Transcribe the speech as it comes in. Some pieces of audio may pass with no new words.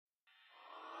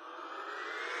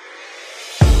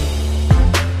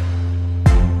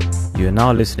You are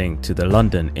now listening to the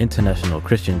London International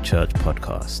Christian Church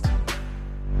podcast.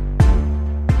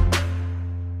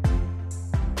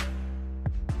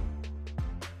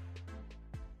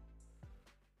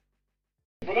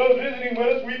 For those visiting with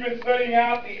us, we've been studying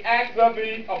out the Acts of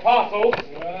the Apostles,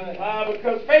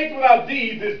 because faith without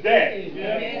deeds is dead.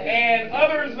 And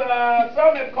others,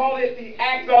 some have called it the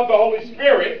Acts of the Holy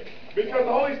Spirit, because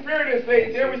the Holy Spirit is,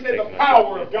 dare we say, the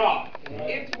power of God.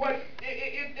 It's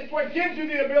what gives you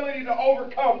the ability to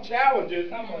overcome challenges.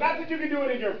 Not that you can do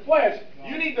it in your flesh.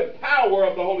 You need the power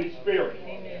of the Holy Spirit.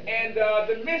 And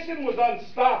the mission was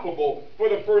unstoppable for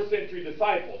the first century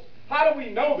disciples. How do we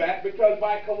know that? Because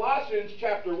by Colossians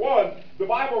chapter 1, the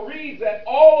Bible reads that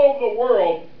all over the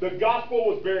world, the gospel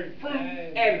was bearing fruit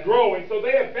and growing. So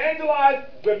they evangelized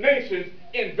the nations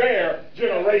in their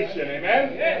generation.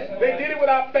 Amen? They did it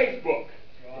without Facebook.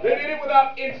 They did it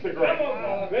without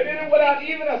Instagram. They did it without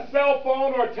even a cell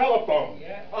phone or a telephone.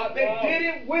 They did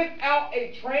it without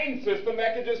a train system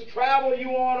that could just travel you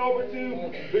on over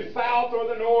to the south or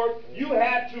the north. You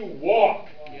had to walk.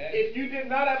 If you did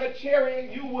not have a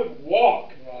chariot, you would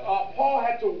walk. Paul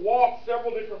had to walk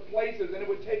several different places, and it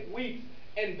would take weeks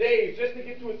and days just to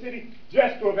get to a city,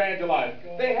 just to evangelize.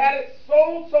 They had it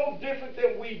so different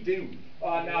than we do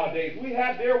nowadays. We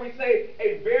have, dare we say,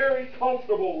 a very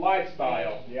comfortable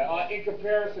lifestyle in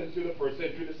comparison to the first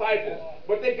century disciples.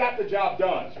 But they got the job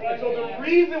done. And so the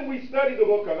reason we study the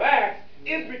book of Acts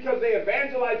is because they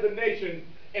evangelized the nation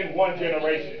in one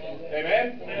generation.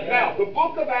 Amen? Now, the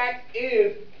book of Acts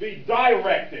is the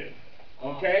directive.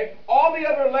 Okay? All the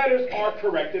other letters are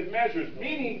corrective measures,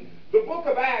 meaning the book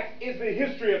of Acts is the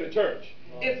history of the church.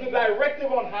 It's the directive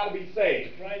on how to be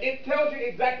saved. It tells you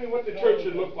exactly what the church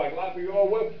should look like. A lot of people go,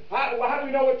 well, how do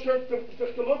we know what church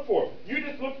to look for? You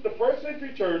just look at the first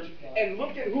century church and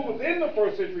look at who was in the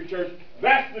first century church.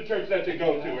 That's the church that you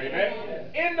go to.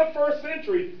 Amen? In the first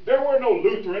century, there were no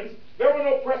Lutherans. There were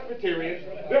no Presbyterians.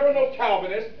 There were no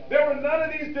Calvinists. There were none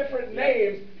of these different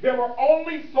names. There were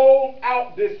only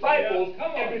sold-out disciples.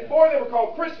 And before they were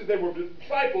called Christians, they were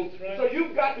disciples. So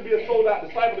you've got to be a sold-out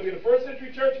disciple to be in the first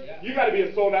century church. You've got to be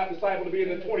a sold-out disciple to be in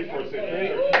the 21st century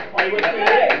church. Are you with me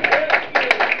here?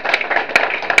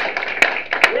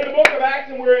 We're in the book of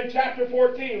Acts and we're in chapter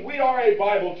 14. We are a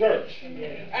Bible church.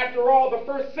 After all, the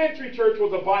first century church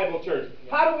was a Bible church.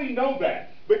 How do we know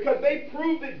that? Because they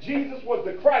proved that Jesus was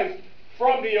the Christ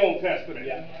from the Old Testament.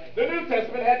 The New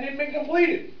Testament hadn't even been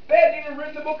completed. They hadn't even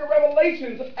written the book of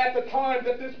Revelations at the time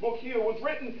that this book here was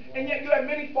written. And yet you have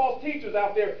many false teachers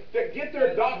out there that get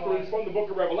their doctrines from the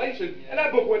book of Revelation. And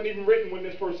that book wasn't even written when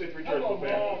this first century church was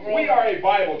there. We are a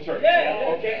Bible church.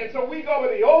 Okay? And so we go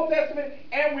by the Old Testament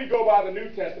and we go by the New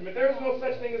Testament. There is no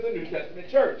such thing as a New Testament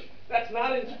church. That's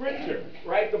not in Scripture,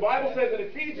 right? The Bible says in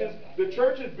Ephesians, the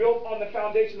church is built on the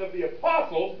foundation of the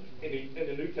apostles in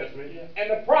the New Testament and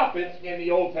the prophets in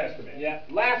the Old Testament.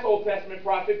 Last Old Testament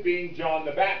prophet being John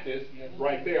the Baptist,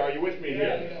 right there. Are you with me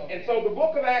here? And so the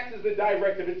book of Acts is the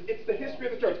directive. It's the history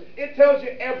of the church. It tells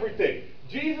you everything.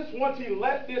 Jesus, once he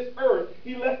left this earth,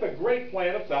 he left a great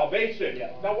plan of salvation.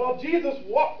 Now, while Jesus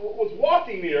was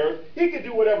walking the earth, he could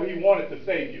do whatever he wanted to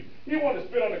save you. He wanted to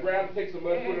spit on the ground and take some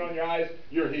mud, put it on your eyes,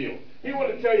 you're healed. He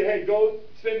wanted to tell you, hey, go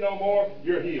sin no more,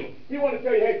 you're healed. He wanted to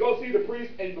tell you, hey, go see the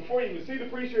priest, and before you even see the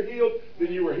priest, you're healed,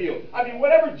 then you were healed. I mean,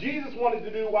 whatever Jesus wanted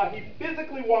to do while he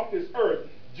physically walked this earth,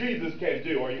 Jesus can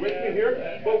do. Are you with me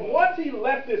here? But once he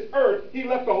left this earth, he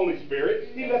left the Holy Spirit.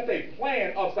 He left a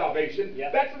plan of salvation.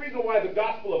 That's the reason why the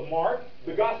Gospel of Mark,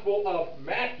 the Gospel of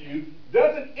Matthew,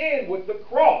 doesn't end with the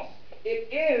cross. It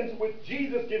ends with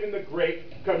Jesus giving the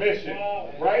Great Commission,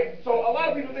 right? So a lot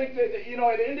of people think that,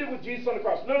 it ended with Jesus on the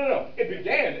cross. No. It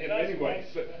began in many ways.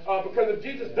 Because if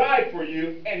Jesus died for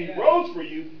you and he rose for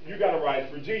you, you got to rise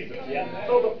for Jesus.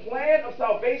 So the plan of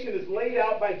salvation is laid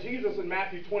out by Jesus in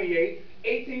Matthew 28,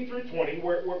 18 through 20,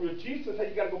 where Jesus said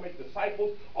you got to go make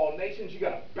disciples, all nations. You got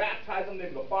to baptize them in the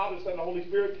name of the Father, Son, and the Holy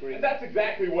Spirit. And that's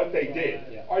exactly what they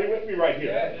did. Are you with me right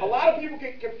here? A lot of people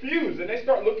get confused and they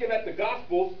start looking at the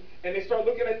Gospels and they start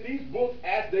looking at these books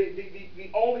as the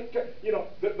only,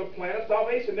 the plan of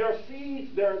salvation. There are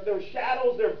seeds, there are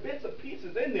shadows, there are bits and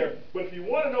pieces in there. But if you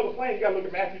want to know the plan, you got to look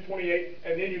at Matthew 28,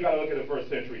 and then you got to look at the first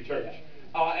century church.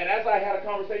 And as I had a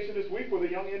conversation this week with a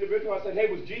young individual, I said,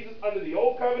 hey, was Jesus under the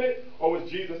old covenant or was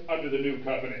Jesus under the new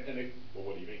covenant? And they, well,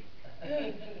 what do you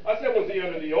mean? I said, was he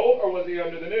under the old or was he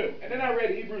under the new? And then I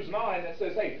read Hebrews 9 that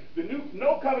says, hey,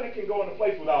 no covenant can go into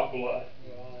place without blood.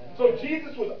 So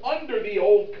Jesus was under the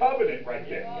old covenant right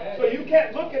there. So you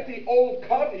can't look at the old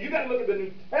covenant. You got to look at the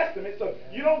New Testament. So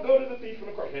you don't go to the thief on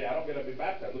the cross. Hey, I don't get up and be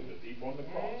baptized. Look at the thief on the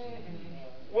cross.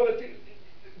 Well,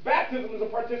 Baptism is a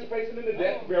participation in the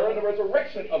death, burial, and the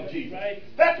resurrection of Jesus.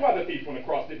 That's why the thief on the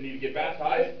cross didn't need to get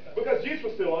baptized, because Jesus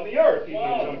was still on the earth. He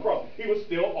was on the cross. He was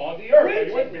still on the earth. Are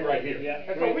you with me right here?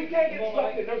 And so we can't get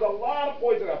sucked in. There's a lot of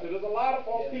poison out there. There's a lot of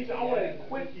false teaching. I want to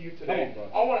equip you today.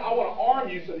 I want to arm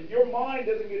you so that your mind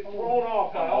doesn't get thrown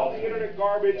off by all the internet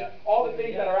garbage, all the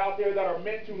things that are out there that are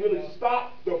meant to really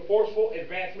stop the forceful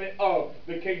advancement of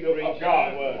the kingdom of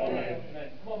God.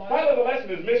 Title of the lesson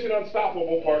is Mission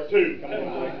Unstoppable Part 2.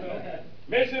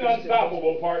 Mission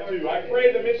Unstoppable Part 2. I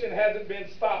pray the mission hasn't been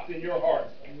stopped in your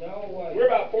hearts. We're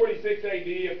about 46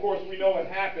 AD. Of course, we know what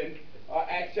happened.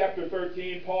 Acts chapter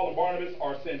 13, Paul and Barnabas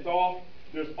are sent off.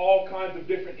 There's all kinds of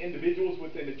different individuals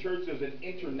within the church. There's an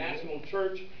international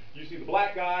church. You see the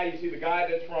black guy. You see the guy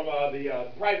that's from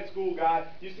the private school guy.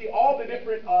 You see all the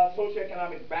different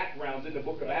socioeconomic backgrounds in the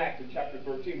book of Acts in chapter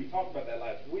 13. We talked about that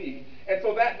last week. And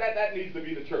so that needs to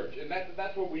be the church. And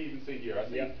that's what we even see here.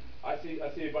 I see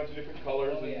a bunch of different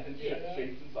colors and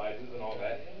shapes and sizes and all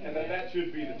that. And that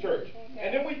should be the church.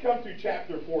 And then we come to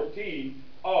chapter 14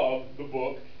 of the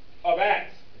book of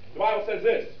Acts. The Bible says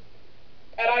this.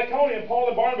 At Iconium, Paul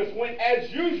and Barnabas went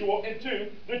as usual into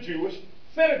the Jewish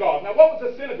synagogue. Now, what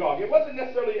was a synagogue? It wasn't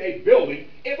necessarily a building.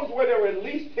 It was where there were at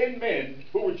least 10 men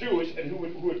who were Jewish and who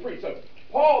would preach. So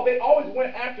Paul, they always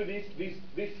went after these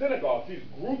synagogues, these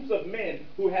groups of men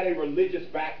who had a religious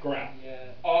background.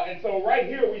 And so right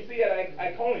here we see at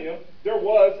Iconium, there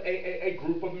was a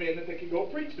group of men that they could go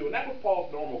preach to. And that was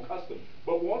Paul's normal custom.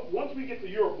 But once we get to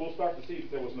Europe, we'll start to see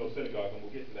that there was no synagogue, and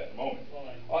we'll get to that in a moment.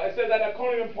 It says at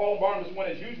Iconium, Paul and Barnabas went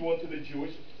as usual into the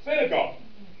Jewish synagogue.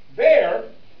 There,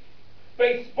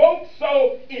 they spoke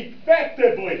so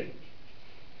effectively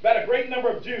that a great number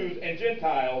of Jews and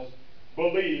Gentiles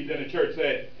believed, and the church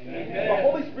said. Amen. The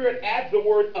Holy Spirit adds the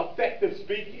word effective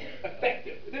speaking.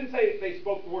 Effective. It didn't say they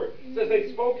spoke the word. It says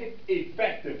they spoke it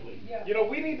effectively. You know,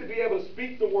 we need to be able to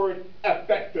speak the word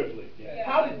effectively.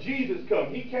 How did Jesus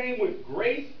come? He came with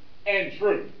grace and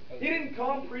truth. He didn't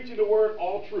come preaching the word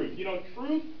all truth. You know,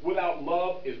 truth without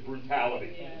love is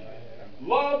brutality.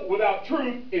 Love without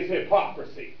truth is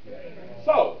hypocrisy.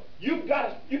 So you've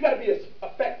got to be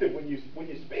effective when you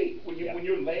speak, when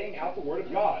you're laying out the word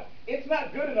of God. It's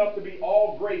not good enough to be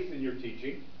all grace in your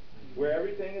teaching, where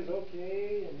everything is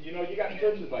okay, and you know you got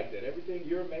churches like that. Everything,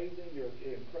 you're amazing, you're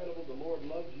incredible, the Lord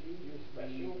loves you, you're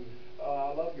special.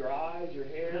 I love your eyes, your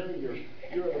hair,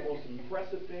 you're the most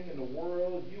impressive thing in the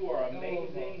world. You are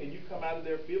amazing, and you come out of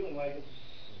there feeling like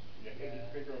your head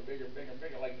gets bigger and bigger and bigger and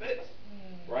bigger like this.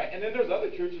 Right? And then there's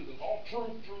other churches that's all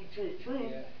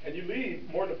truth, and you leave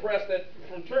more depressed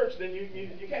from church than you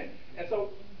can. And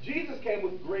so Jesus came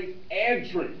with grace and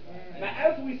truth. Now,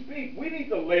 as we speak, we need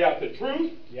to lay out the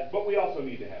truth, but we also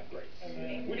need to have grace.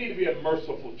 We need to be a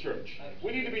merciful church.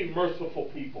 We need to be merciful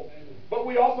people. But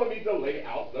we also need to lay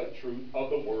out the truth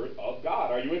of the Word of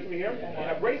God. Are you with me here?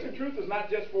 Now, grace and truth is not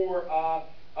just for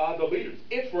the leaders.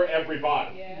 It's for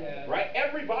everybody. Right?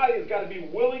 Everybody has got to be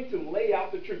willing to lay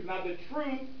out the truth. Now, the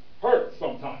truth hurts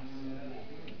sometimes.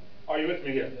 Are you with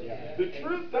me here? The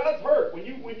truth does hurt. When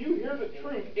you hear the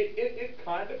truth, it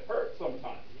kind of hurts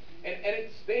sometimes. And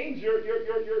it stings your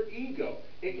ego.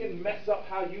 It can mess up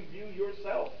how you view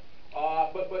yourself.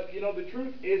 But you know, the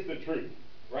truth is the truth.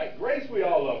 Right? Grace, we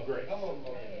all love grace.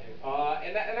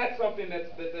 And that's something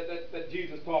that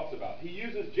Jesus talks about. He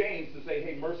uses James to say,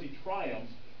 hey, mercy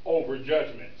triumphs over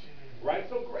judgment. Right?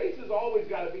 So grace has always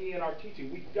got to be in our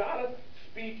teaching. We've got to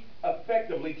speak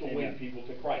effectively to win people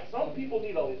to Christ. Some people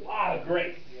need a lot of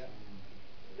grace.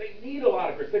 They need a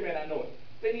lot of grace. They may not know it.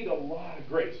 They need a lot of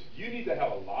grace. You need to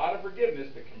have a lot of forgiveness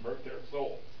to convert their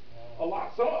souls.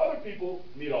 Some other people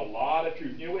need a lot of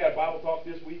truth. You know, we had Bible talk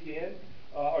this weekend,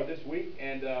 or this week,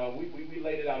 and we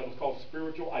laid it out. It was called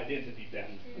spiritual identity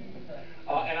theft.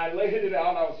 And I laid it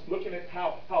out. I was looking at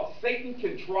how Satan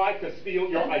can try to steal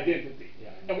your identity.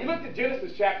 And we looked at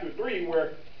Genesis chapter 3,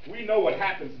 where we know what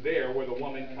happens there, where the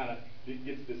woman kind of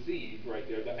gets deceived right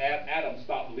there. Adam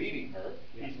stopped leading her.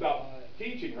 He stopped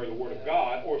teaching her the Word of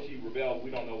God, or she rebelled.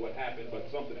 We don't know what happened, but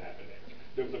something happened there.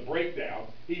 There was a breakdown.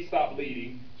 He stopped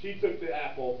leading. She took the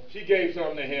apple. She gave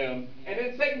some to him. And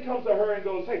then Satan comes to her and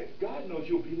goes, hey, God knows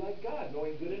you'll be like God,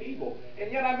 knowing good and evil.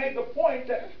 And yet I made the point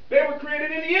that they were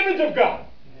created in the image of God.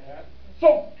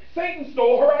 So Satan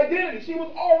stole her identity. She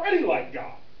was already like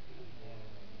God.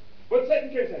 But Satan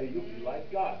came and said, hey, you'll be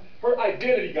like God. Her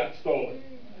identity got stolen.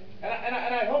 And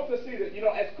I hope to see that, you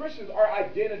know, as Christians, our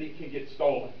identity can get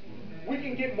stolen. We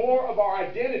can get more of our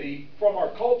identity from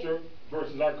our culture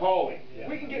versus our calling. Yeah.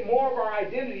 We can get more of our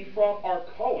identity from our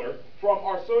color, from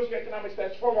our socioeconomic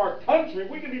status, from our country.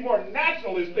 We can be more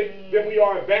nationalistic than we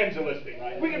are evangelistic.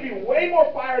 Right. We can be way more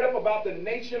fired up about the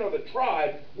nation or the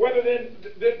tribe rather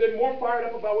than more fired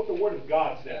up about what the Word of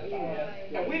God says.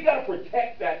 And we got to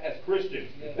protect that as Christians.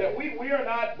 That we are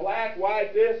not black,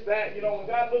 white, this, that. You know, when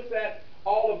God looks at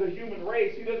all of the human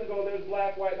race, He doesn't go, there's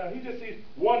black, white. No, He just sees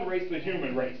one race, the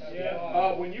human race.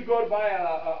 When you go to buy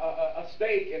a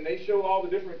steak and they show all the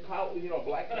different cow, you know,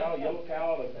 black cow, yellow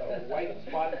cow, a white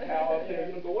spotted cow up there,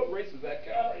 you don't go, what race is that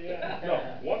cow? No,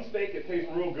 one steak, it tastes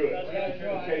real good.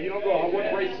 Okay, you don't go,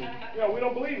 what race is, you know, we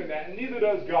don't believe in that, and neither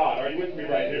does God. Are you with me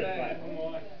right here?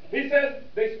 He says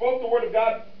they spoke the word of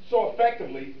God so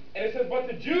effectively, and it says, but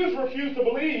the Jews refused to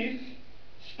believe,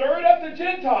 stirred up the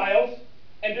Gentiles,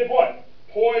 and did what?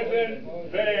 Poison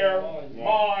their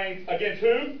minds against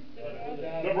who?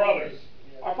 The brothers.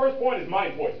 Our first point is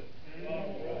mind poison.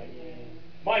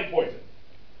 Mind poison.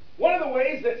 One of the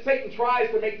ways that Satan tries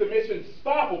to make the mission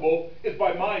stoppable is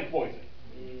by mind poison.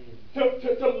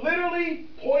 To literally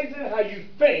poison how you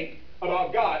think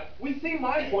about God. We see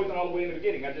mind poison all the way in the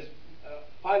beginning. I just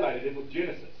highlighted it with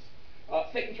Genesis.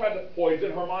 Satan tried to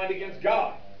poison her mind against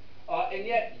God. And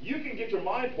yet, you can get your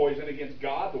mind poisoned against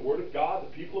God, the Word of God,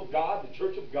 the people of God, the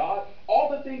church of God, all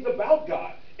the things about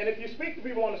God. And if you speak to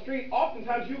people on the street,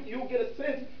 oftentimes you'll get a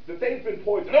sense that they've been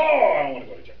poisoned. Oh, I don't want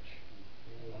to go to church.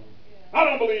 I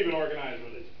don't believe in organized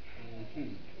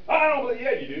religion. I don't believe,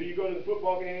 yeah, you do. You go to the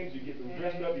football games, you get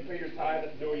dressed up, you pay your tithe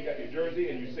at the door, you got your jersey,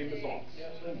 and you sing the songs.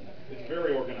 It's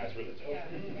very organized religion.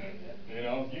 You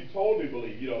know, you totally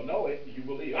believe. You don't know it, you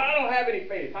believe. I don't have any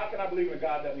faith. How can I believe in a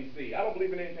God that we see? I don't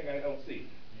believe in anything I don't see.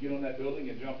 You get on that building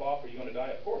and jump off, or you're going to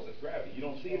die? Of course, that's gravity. You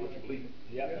don't see it, but you believe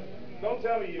it. Don't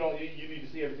tell me you need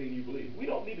to see everything you believe. We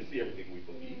don't need to see everything we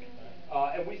believe.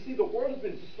 And we see the world has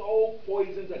been so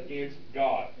poisoned against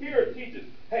God. Here it teaches,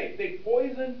 hey, they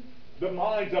poisoned the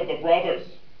minds of the brothers.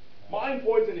 Mind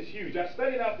poison is huge. I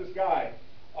studied out this guy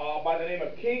by the name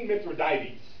of King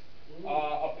Mithridates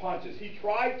of Pontus. He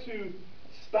tried to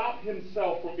stop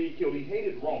himself from being killed. He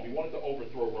hated Rome. He wanted to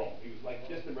overthrow Rome. He was like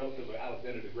distant relative of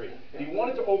Alexander the Great. And he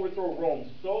wanted to overthrow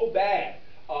Rome so bad.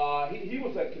 He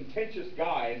was a contentious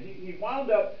guy, and he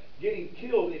wound up getting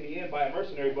killed in the end by a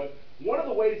mercenary. But one of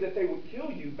the ways that they would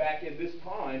kill you back in this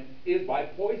time is by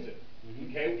poison.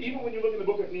 Okay, even when you look in the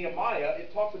book of Nehemiah,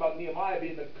 it talks about Nehemiah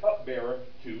being the cupbearer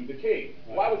to the king.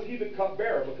 Why was he the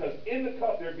cupbearer? Because in the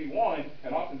cup there'd be wine,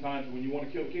 and oftentimes when you want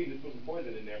to kill the king, just put some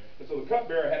poison in there. And so the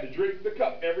cupbearer had to drink the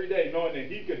cup every day, knowing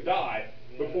that he could die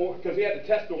before, because he had to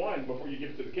test the wine before you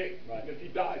give it to the king. If he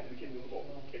died, the king was, oh,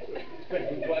 okay, good.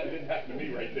 I'm glad it didn't happen to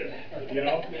me right there. You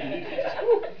know,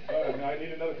 now I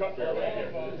need another cupbearer right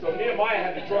here. So Nehemiah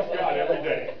had to trust God every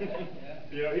day.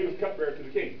 You know, he was cupbearer to the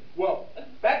king. Well,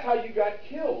 that's how you got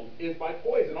killed, is by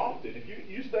poison often. If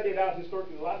you study it out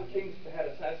historically, a lot of the kings had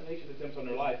assassination attempts on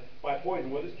their life by poison.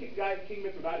 Well, this King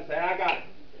Mithridates said, I got it.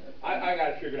 I got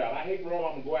it figured out. I hate Rome.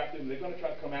 I'm going to go after them. They're going to try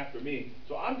to come after me.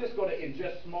 So I'm just going to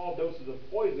ingest small doses of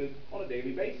poison on a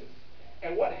daily basis.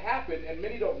 And what happened, and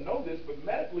many don't know this, but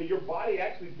medically your body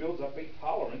actually builds up a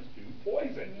tolerance to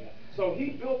poison. So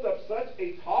he built up such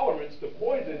a tolerance to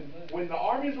poison, when the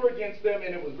armies were against them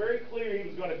and it was very clear he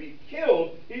was going to be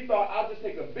killed, he thought, I'll just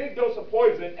take a big dose of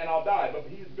poison and I'll die. But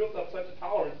he's built up such a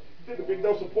tolerance, he took a big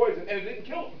dose of poison and it didn't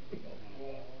kill him.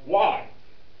 Why?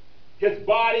 His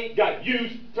body got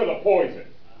used to the poison.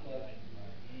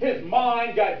 His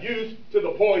mind got used to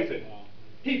the poison.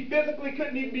 He physically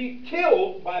couldn't even be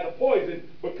killed by the poison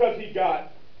because he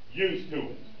got used to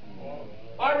it.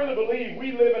 I really believe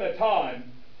we live in a time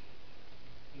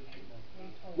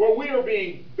where we are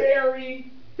being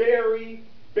very, very,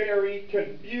 very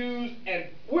confused, and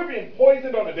we're being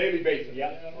poisoned on a daily basis.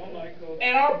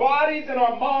 And our bodies and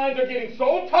our minds are getting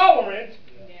so tolerant,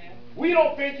 we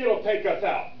don't think it'll take us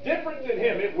out. Different than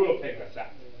him, it will take us out.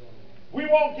 We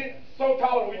won't get so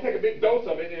tolerant we take a big dose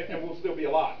of it and we'll still be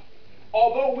alive.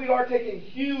 Although we are taking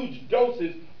huge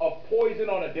doses of poison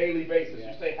on a daily basis.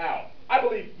 You say, how? I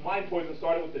believe mind poison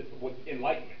started with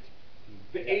enlightenment.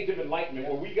 The age of enlightenment,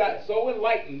 where we got so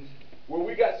enlightened, where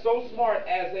we got so smart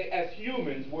as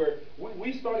humans, where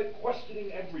we started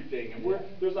questioning everything, and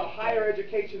there's a higher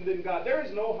education than God. There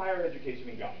is no higher education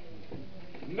than God.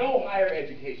 No higher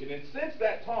education. And since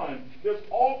that time, there's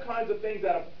all kinds of things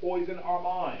that have poisoned our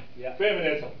mind.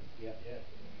 Feminism.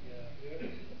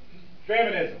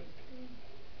 Feminism.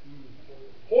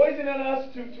 Poisoning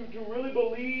us to really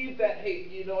believe that, hey,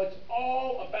 you know, it's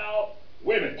all about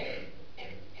women.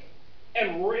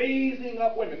 And raising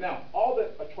up women. Now, all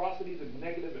the atrocities and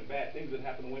negative and bad things that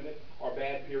happen to women are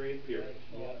bad, period.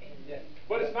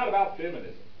 But it's not about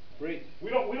feminism. Great. We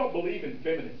don't believe in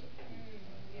feminism.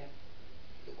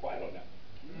 We're quiet on that.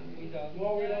 We don't.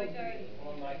 No, we don't. Come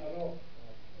on, Michael.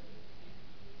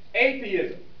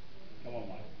 Atheism. Come on,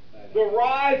 Michael. The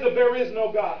rise of there is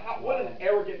no God. What an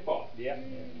arrogant thought. Yeah.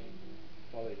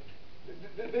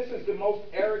 This is the most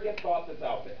arrogant thought that's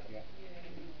out there. Yeah.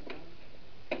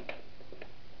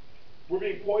 We're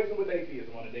being poisoned with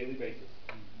atheism on a daily basis.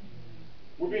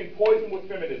 We're being poisoned with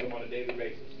feminism on a daily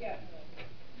basis. Yeah.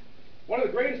 One of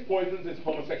the greatest poisons is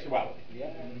homosexuality.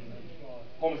 Yeah.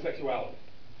 Homosexuality.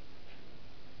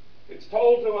 It's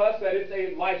told to us that it's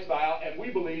a lifestyle, and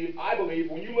I believe,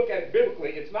 when you look at it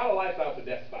biblically, it's not a lifestyle, it's a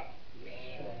death style.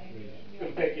 It's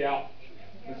going to take you out.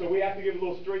 And so we have to give a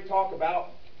little straight talk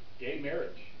about gay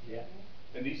marriage. Yeah.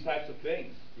 And these types of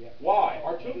things. Yeah. Why?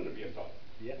 Our children are being taught.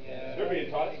 Yeah. They're being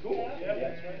taught at school. Yeah.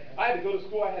 That's right. I had to go to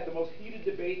school. I had the most heated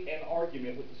debate and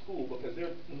argument with the school because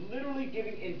they're literally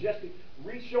giving injustice,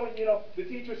 showing, the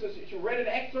teacher says, she read an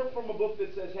excerpt from a book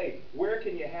that says, hey, where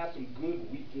can you have some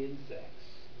good weekend sex?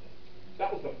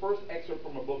 That was the first excerpt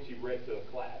from a book she read to a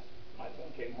class. My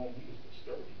son came home, he was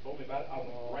disturbed. He told me about it. I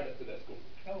went right up to that school.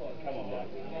 Come on,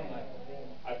 Michael.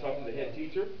 I talked to the head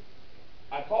teacher.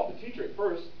 I called the teacher at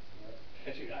first,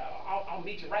 and she, I'll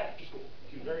meet you right after school.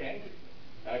 She was very angry.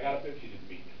 And I got up there, she didn't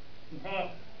meet me.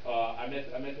 I met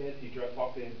the head teacher. I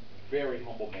talked to him. Very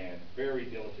humble man, very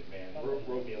diligent man.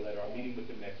 Wrote me a letter. I'm meeting with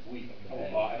him next week.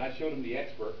 And I showed him the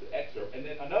excerpt. And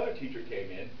then another teacher came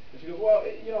in, and she goes, well,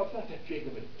 it's not that big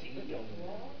of a deal.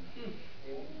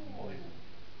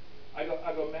 I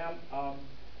go, ma'am,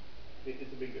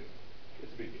 it's a big deal.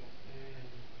 It's a big deal.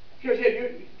 She goes,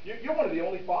 yeah, you're one of the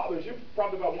only fathers. You're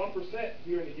probably about 1%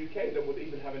 here in the UK that would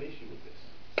even have an issue with this.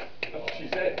 That's what she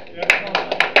said.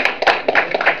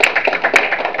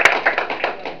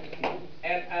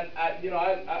 And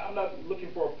I'm not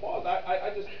looking for applause.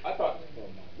 I thought,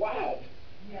 wow.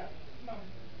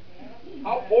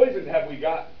 How poisoned have we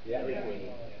got? Yeah.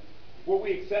 Where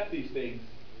we accept these things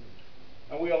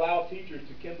and we allow teachers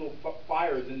to kindle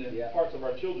fires in the hearts of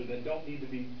our children that don't need to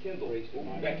be kindled,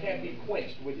 that can't be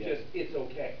quenched with just, it's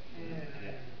okay.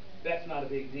 That's not a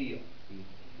big deal.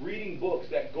 Reading books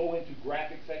that go into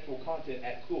graphic sexual content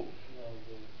at school.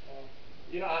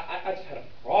 I just had a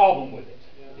problem with it.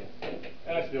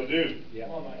 And I still do. Yeah.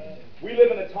 We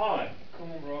live in a time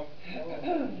Come on, bro.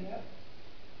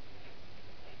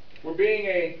 where being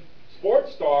a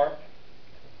sports star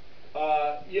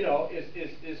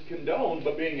is condoned,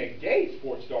 but being a gay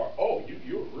sports star,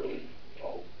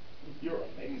 you're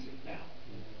amazing now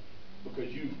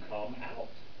because you've come out.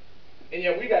 And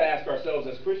yet we got to ask ourselves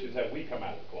as Christians, have we come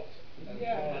out of the closet?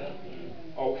 Yeah.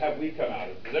 Or have we come out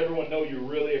of it? Does everyone know you're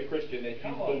really a Christian, that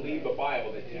you believe the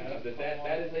Bible, that teaches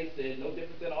that is a sin, no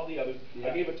different than all the others? I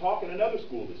gave a talk in another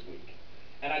school this week.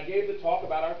 And I gave the talk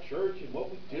about our church and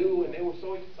what we do, and they were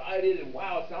so excited, and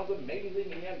wow, it sounds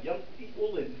amazing, and you have young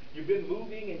people, and you've been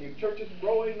moving, and your church is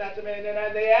growing, and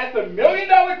they asked $1 million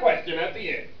question at the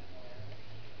end.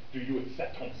 Do you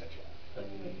accept homosexuality?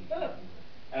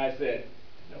 And I said,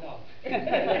 no.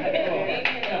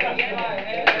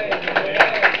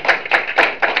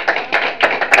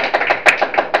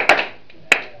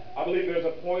 I believe there's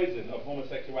a poison of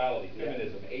homosexuality,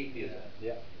 feminism, atheism.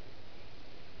 Yeah.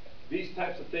 These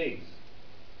types of things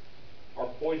are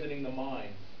poisoning the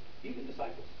minds, even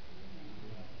disciples.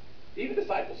 Even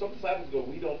disciples. Some disciples go,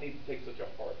 we don't need to take such a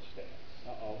hard stance.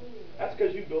 Uh-oh. That's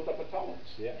because you built up a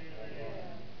tolerance. Yeah.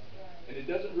 And it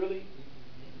doesn't really,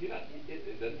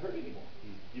 it doesn't hurt anymore.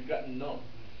 You've gotten numb.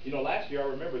 Last year I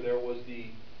remember there was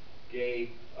the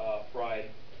Gay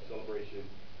Pride Celebration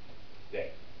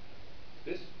Day.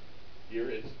 This year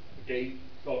it's the Gay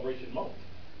Celebration Month.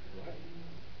 Right?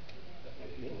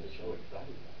 People are so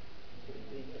excited about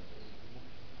it.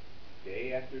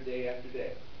 Day after day after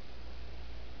day.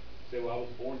 Say, well, I was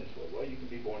born this way. Well, you can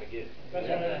be born again. You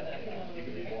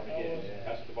can be born again.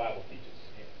 That's what the Bible teaches.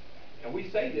 And we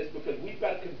say this because we've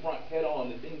got to confront head on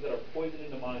the things that are poisoning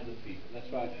the minds of people. That's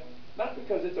right. Not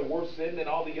because it's a worse sin than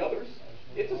all the others.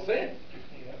 It's a sin.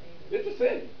 It's a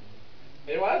sin.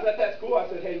 And when I was at that school, I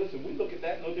said, hey, listen, we look at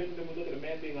that no different than we look at a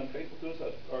man being unfaithful to his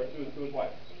husband, or to his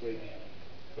wife.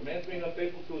 If a man's being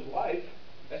unfaithful to his wife,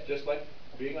 that's just like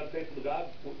being unfaithful to God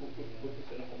with the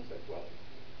sin of homosexuality.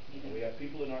 And we have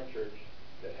people in our church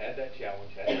that had that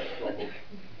challenge, had that struggle,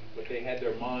 but they had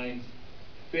their minds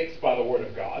fixed by the Word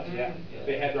of God.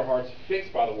 They had their hearts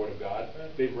fixed by the Word of God.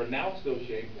 They've renounced those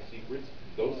shameful secrets,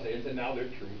 those sins, and now they're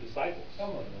true disciples.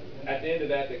 At the end of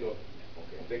that, they go,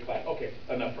 okay, they clap, okay,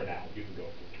 enough for now. You can go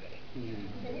for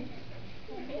today.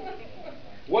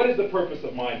 What is the purpose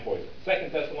of mind poison? 2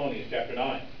 Thessalonians chapter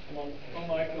 9. Come on,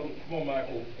 Michael. Come on,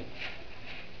 Michael.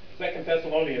 2 2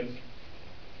 Thessalonians,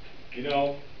 you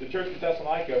know, the church in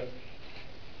Thessalonica,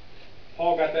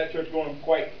 Paul got that church going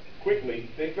quite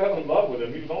quickly. They fell in love with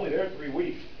him. He was only there 3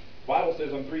 weeks. The Bible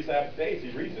says on 3 Sabbath days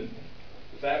he reasoned.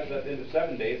 The Sabbath is at the end of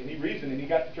 7 days, and he reasoned and he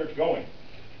got the church going.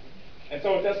 And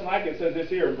so in Thessalonica it says this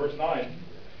here in verse 9,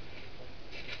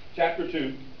 chapter 2,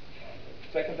 2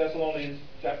 Thessalonians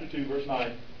chapter 2, verse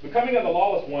 9. The coming of the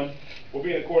lawless one will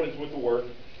be in accordance with the work,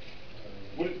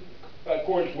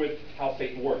 accordance with how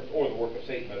Satan works, or the work of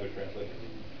Satan, other translations.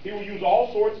 He will use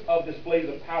all sorts of displays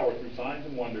of power through signs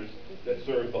and wonders that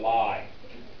serve the lie,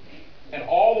 and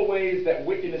all the ways that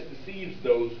wickedness deceives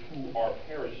those who are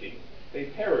perishing. They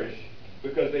perish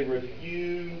because they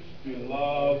refuse to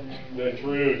love the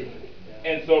truth,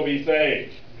 and so be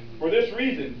saved. For this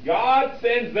reason, God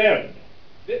sends them.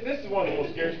 This is one of the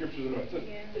most scary scriptures in the Bible.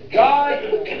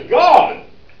 It says, God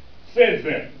sends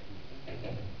them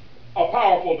a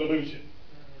powerful delusion,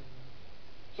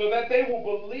 so that they will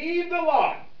believe the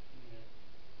lie,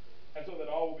 and so that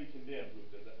all will be condemned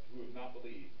who have not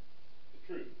believed the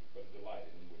truth, but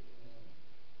delighted in wickedness.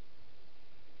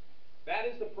 That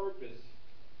is the purpose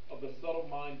of the subtle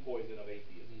mind poison of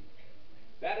atheism.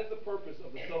 That is the purpose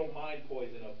of the subtle mind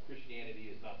poison of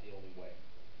Christianity is not the only way.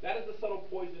 That is the subtle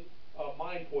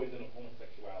mind poison of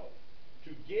homosexuality.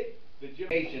 To get the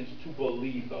generations to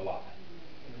believe the lie.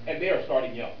 And they are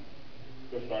starting young.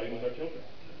 They're starting with our children.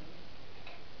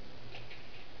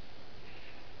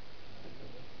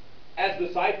 As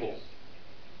disciples,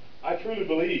 I truly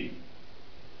believe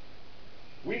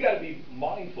we got to be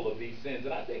mindful of these sins.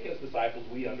 And I think as disciples,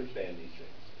 we understand these things.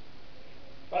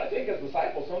 But I think as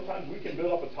disciples, sometimes we can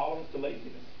build up a tolerance to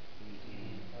laziness.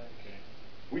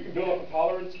 We can build up a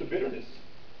tolerance to bitterness.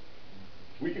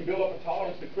 We can build up a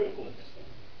tolerance to criticalness.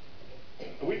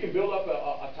 And we can build up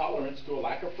a tolerance to a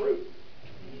lack of fruit.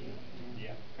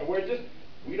 And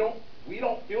we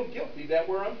don't feel guilty that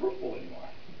we're unfruitful anymore.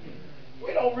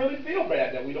 We don't really feel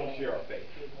bad that we don't share our faith.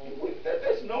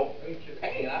 There's no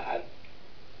pain. I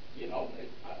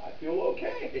feel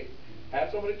okay.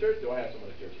 Have someone at church? Do I have someone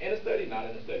at church? In a study? Not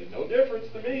in a study. No difference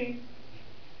to me.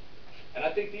 And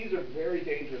I think these are very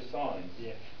dangerous signs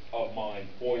of mind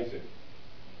poison.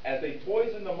 As they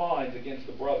poison the minds against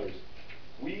the brothers,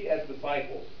 we as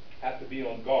disciples have to be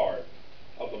on guard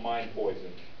of the mind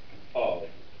poison of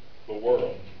the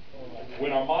world.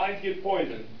 When our minds get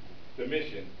poisoned, the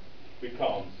mission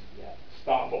becomes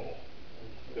stoppable.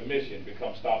 The mission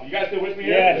becomes stoppable. You guys still with me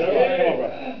here? Yes. Come on,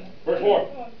 brother. Verse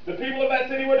 4. The people of that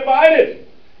city were divided.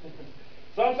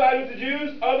 Some sided with the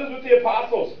Jews, others with the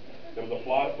apostles. There was a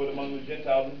plot put among the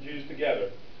Gentiles and the Jews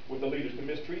together with the leaders to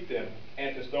mistreat them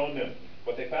and to stone them.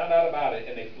 But they found out about it,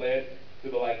 and they fled to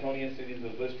the Lycaonian cities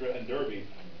of Lystra and Derbe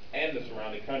and the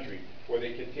surrounding country, where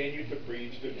they continued to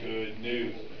preach the good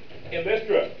news. In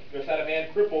Lystra, there sat a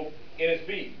man crippled in his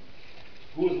feet,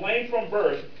 who was lame from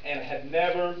birth and had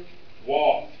never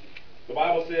walked. The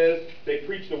Bible says they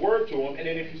preached the word to him, and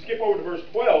then if you skip over to verse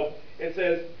 12, it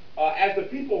says, as the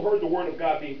people heard the word of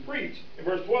God being preached, in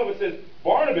verse 12 it says,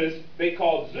 Barnabas they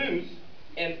called Zeus,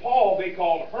 and Paul they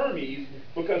called Hermes,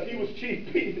 because he was chief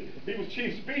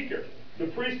speaker. The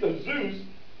priest of Zeus,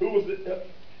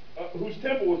 whose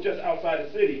temple was just outside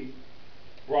the city,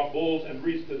 brought bulls and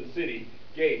wreaths to the city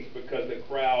gates because the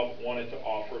crowd wanted to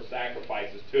offer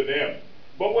sacrifices to them.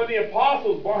 But when the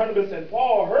apostles Barnabas and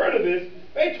Paul heard of this,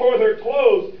 they tore their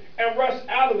clothes and rushed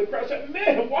out of the crowd and said,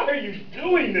 "Men, why are you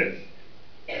doing this?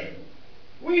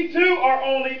 We too are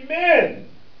only men,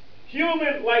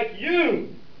 human like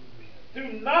you. Do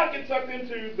not get sucked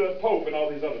into the Pope and all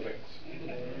these other things.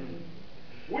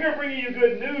 We are bringing you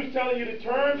good news, telling you to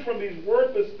turn from these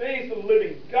worthless things to the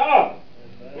living God,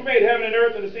 who made heaven and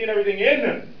earth and the sea and everything in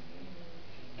them.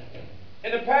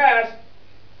 In the past,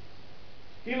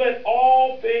 He let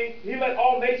all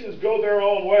nations go their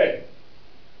own way.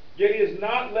 Yet He has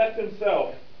not left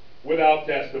Himself without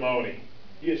testimony.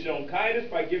 He has shown kindness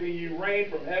by giving you rain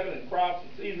from heaven and crops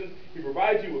and seasons. He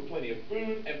provides you with plenty of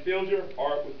food and fills your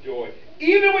heart with joy."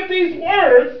 Even with these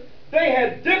words, they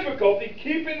had difficulty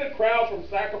keeping the crowd from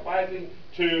sacrificing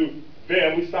to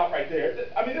them. We stop right there.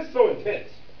 I mean, this is so intense.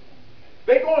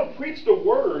 They go and preach the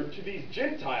word to these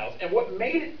Gentiles, and what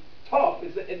made it tough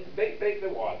is that they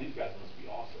wow, these guys must be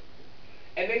awesome.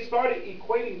 And they started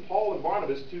equating Paul and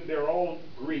Barnabas to their own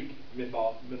Greek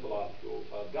mythological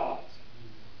gods.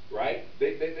 Right?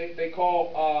 They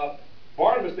call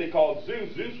Barnabas, they called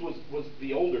Zeus. Zeus was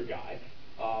the older guy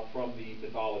from the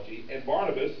mythology, and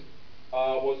Barnabas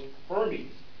was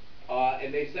Hermes.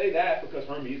 And they say that because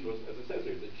Hermes was, as it says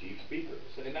here, the chief speaker.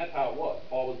 So, and that's how it was.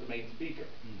 Paul was the main speaker,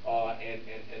 and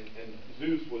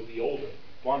Zeus was the older.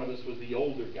 Barnabas was the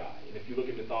older guy. And if you look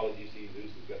at mythology, you see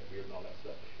Zeus has got the beard and all that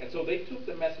stuff. And so they took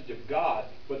the message of God,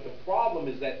 but the problem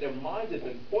is that their minds had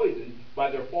been poisoned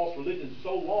by their false religion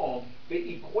so long, they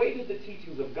equated the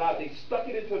teachings of God, they stuck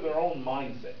it into their own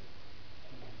mindset.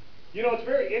 You know, it's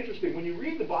very interesting. When you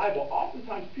read the Bible,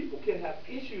 oftentimes people can have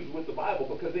issues with the Bible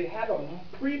because they have a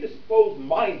predisposed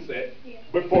mindset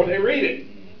before they read it.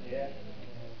 Yeah.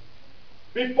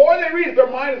 Before they read it, their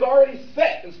mind is already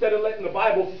set instead of letting the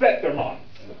Bible set their minds.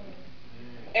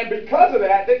 And because of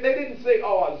that, they didn't say,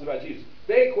 oh, this is about Jesus.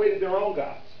 They equated their own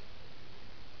gods.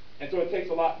 And so it takes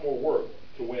a lot more work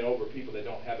to win over people that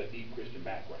don't have a deep Christian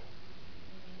background.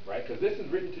 Right? Because this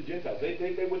is written to Gentiles.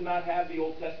 They would not have the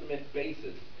Old Testament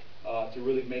basis to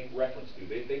really make reference to.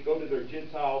 They go to their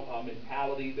Gentile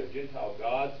mentality, their Gentile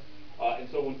gods. And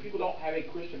so when people don't have a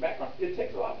Christian background, it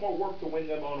takes a lot more work to win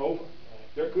them on over.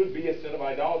 There could be a sin of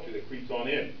idolatry that creeps on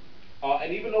in.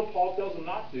 And even though Paul tells them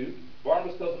not to,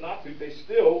 Barnabas tells them not to, they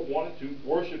still wanted to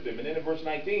worship them. And then in verse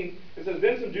 19, it says,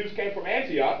 then some Jews came from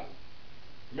Antioch.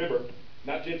 Remember,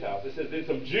 not Gentiles. It says, then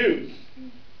some Jews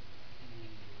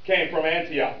came from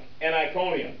Antioch and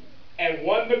Iconium and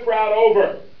won the crowd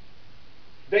over.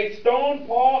 They stoned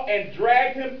Paul and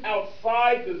dragged him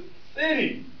outside the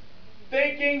city,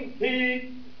 thinking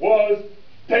he was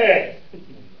dead.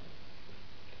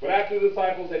 But after the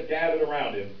disciples had gathered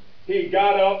around him, he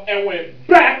got up and went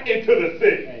back into the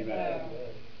city. Amen.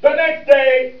 The next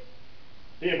day,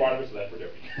 he and Barnabas left for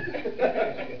different.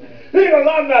 He said,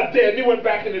 I'm not dead. He went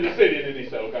back into the city, and then he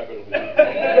said, okay, I better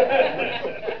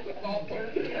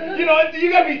leave. You know,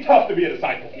 you got to be tough to be a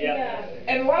disciple. Yeah.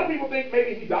 And a lot of people think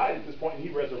maybe he died at this point and he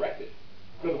resurrected.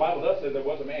 Because the Bible does say there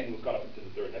was a man who was caught up into the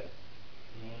third heaven.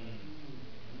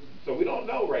 So we don't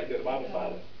know right there. The Bible's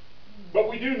silent. But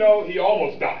we do know he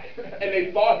almost died. And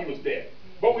they thought he was dead.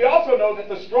 But we also know that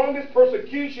the strongest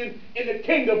persecution in the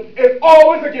kingdom is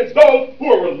always against those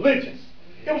who are religious.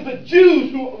 It was the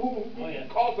Jews who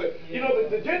caused it. You know,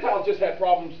 the Gentiles just had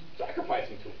problems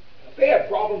sacrificing to him. They had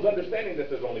problems understanding that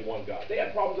there's only one God. They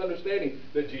had problems understanding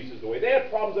that Jesus is the way. They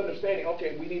had problems understanding,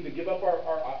 okay, we need to give up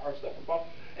our stuff.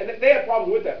 And they had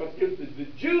problems with that. But the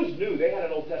Jews knew they had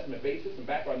an Old Testament basis and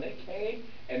background. They came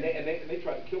and they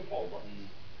tried to kill Paul and Barnabas.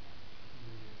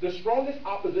 The strongest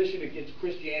opposition against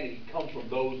Christianity comes from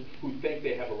those who think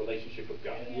they have a relationship with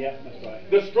God. Yeah, that's right.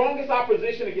 The strongest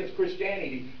opposition against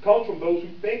Christianity comes from those who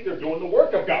think they're doing the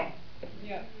work of God.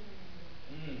 Yeah.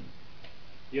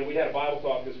 You know, we had a Bible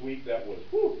talk this week that was,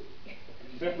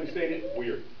 simply stated,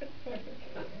 weird.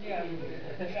 Yeah.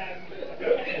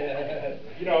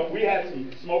 You know, we had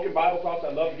some smoking Bible talks.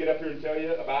 I'd love to get up here and tell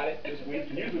you about it this week.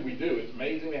 And usually we do. It's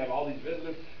amazing. We have all these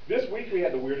visitors. This week we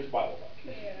had the weirdest Bible talk.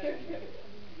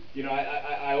 You know,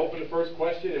 I opened the first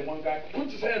question and one guy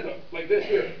puts his hands up like this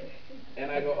here. And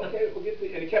I go, okay, we'll get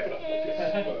the, and he kept it up like this.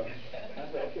 I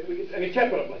said, okay, and he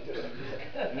kept it up like this.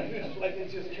 And he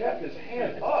just kept his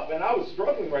hand up. And I was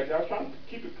struggling right there. I was trying to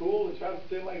keep it cool and trying to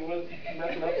feel like it wasn't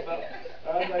messing up stuff.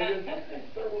 I was like,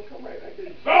 sir, we'll come right back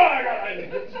here. Oh, I got it.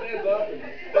 And he stands up and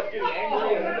starts getting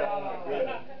angry. And I go, oh my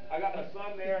goodness. I got my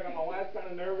son there. I got my wife kind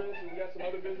of nervous. And we got some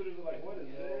other visitors who are like, what is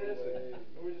this? And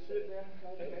we're just sitting there. I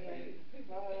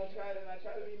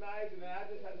tried to be nice. And then I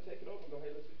just had to take it over and go,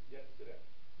 hey, listen, you have to sit down.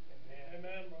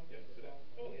 Amen, bro. You have to sit down.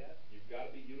 You've got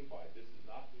to be unified. This is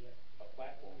not a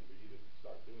platform for you to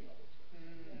start doing all those things.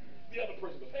 The other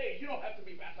person goes, hey, you don't have to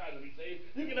be baptized to be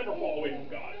saved. You can never fall away from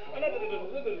God.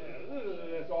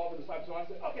 It's all the disciples. So I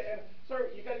said, okay, and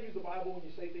sir, you got to use the Bible when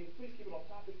you say things. Please keep it on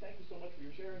topic. Thank you so much for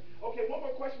your sharing. Okay, one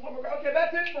more question. Okay,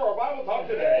 that's it for our Bible talk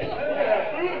today. We're going to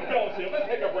have food and fellowship. Let's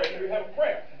take a break and we have a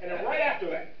prayer. And then right after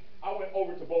that, I went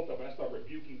over to both of them and I started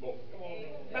rebuking both of them.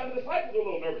 Now the disciples were a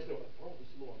little nervous. They were like, bro, this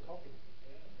is a little uncomfortable.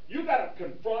 You got to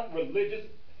confront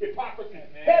religious hypocrisy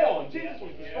head on. Jesus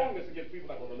was the strongest against people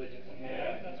that were religious.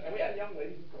 And we had a young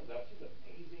lady who comes out. She's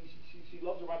amazing. She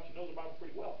loves her Bible. She knows her Bible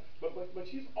pretty well. But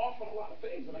she's off on a lot of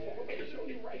things. And I said, well, let me show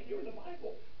you right here in the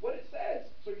Bible what it says.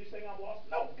 So you're saying I'm lost?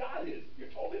 No, God is. You're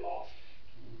totally lost.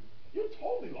 You're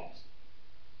totally lost.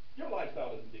 Your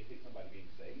lifestyle doesn't dictate somebody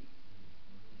being saved.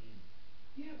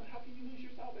 Yeah, but how can you lose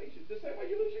your salvation? The same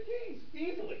way you lose your keys.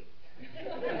 Easily.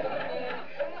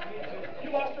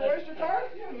 You lost your Oyster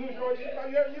card? You didn't lose your Oyster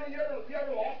card. You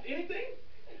ever lost anything?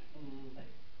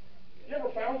 You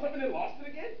ever found something and lost it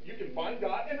again? You can find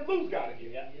God and then lose God again.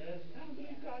 Yeah. I don't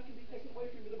believe God can be taken away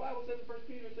from you. The Bible says in 1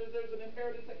 Peter, it says there's an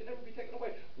inheritance that can never be taken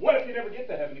away. What if you never get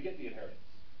to heaven to get the inheritance?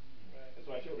 And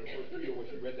so I showed her in 1 Peter where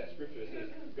she read that scripture that says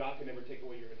God can never take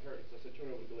away your inheritance. I said, turn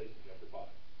over to Galatians chapter 5.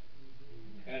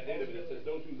 And at the end of it, it says,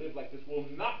 those who live like this will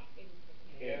not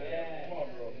inherit. Come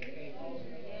on, bro.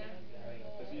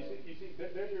 So you see,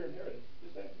 there's your inheritance. This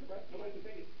understand. You're right. Nobody can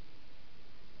take it.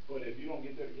 But if you don't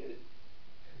get there to get it,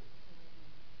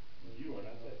 you are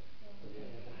not saved.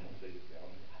 I don't say this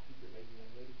down. I think you're making that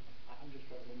lady. I'm just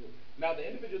trying to win you. Now, the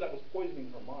individual that was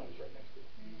poisoning her mind is right next to her.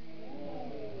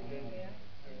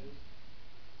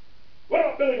 What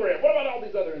about Billy Graham? What about all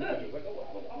these other individuals? Like, oh,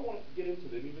 I don't want to get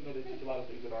into them, even though they teach a lot of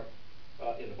things that aren't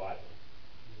in the Bible.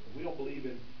 We don't believe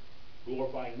in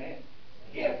glorifying man.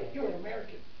 Yeah, but you're an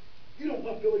American. You don't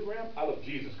love Billy Graham? I love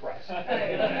Jesus Christ.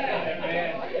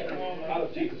 Amen. I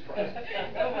love Jesus Christ.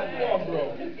 Come on,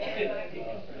 bro.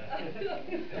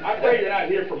 I pray you're not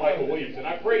here for Michael Williamson.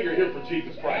 I pray you're here for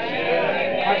Jesus Christ.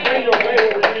 I pray you'll obey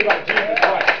what we're reading about Jesus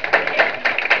Christ.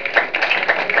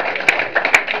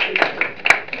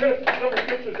 Some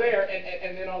scriptures there,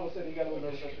 and then all of a sudden you got a little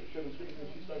nervous. I should have scripture, and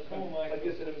she starts coming like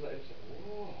this, and it was like,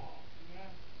 whoa.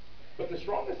 But the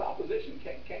strongest opposition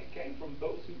came from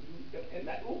those who, in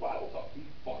that little Bible talk, who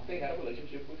thought they had a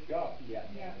relationship with God. Yeah.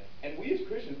 And we as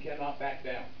Christians cannot back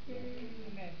down.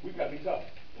 We've got to be tough.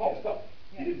 Paul's tough.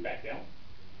 He didn't back down.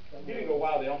 He didn't go,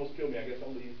 wow, they almost killed me. I guess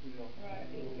I'll leave.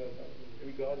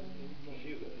 Maybe God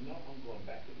shield it. No, I'm going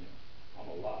back to him. I'm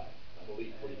alive. I'm going to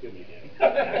leave before you kill me again.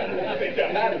 Take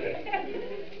that out of it.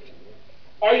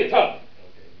 Are you tough?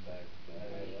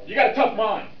 You got a tough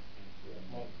mind.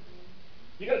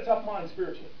 You got a tough mind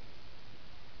spiritually.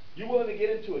 You willing to get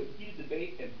into a heated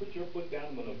debate and put your foot down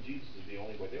and go, no, Jesus is the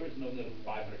only way. There is no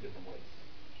 500 different ways.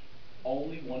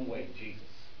 Only one way, Jesus.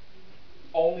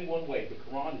 Only one way. The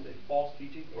Quran is a false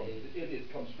teaching.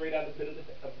 It comes straight out of the pit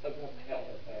of hell.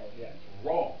 It's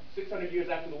wrong. 600 years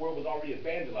after the world was already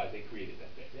evangelized, they created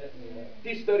that thing.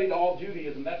 He studied all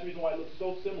Judaism. That's the reason why it looks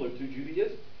so similar to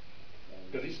Judaism.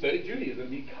 Because he studied Judaism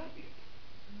and he copied it.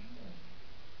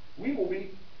 We will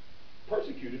be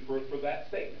persecuted for that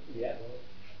statement.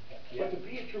 But to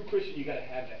be a true Christian, you got to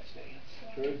have that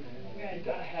stance. True. You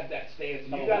got to have that stance.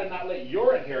 You got to not let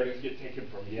your inheritance get taken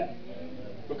from you.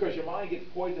 Because your mind gets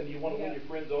poisoned. You want to win your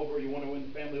friends over, you want to win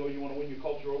the family over, you want to win your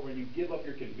culture over, and you give up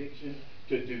your conviction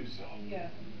to do so.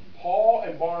 Paul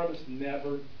and Barnabas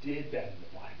never did that in the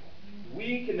Bible.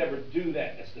 We can never do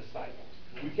that as disciples.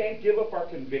 We can't give up our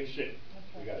conviction.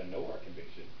 We got to know our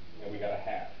conviction, and we got to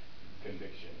have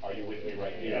conviction. Are you with me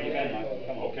right here?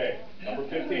 Okay. Number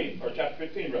 15, or chapter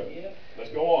 15, rather.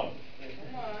 Let's go on.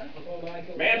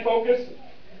 Man focused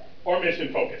or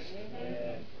mission focused?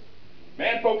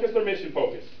 Man focused or mission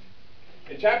focused?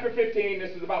 In chapter 15,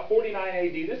 this is about 49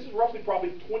 AD. This is roughly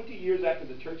probably 20 years after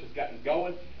the church has gotten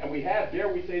going. And we have,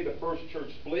 dare we say, the first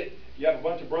church split. You have a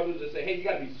bunch of brothers that say, hey, you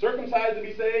got to be circumcised to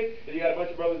be saved. And you got a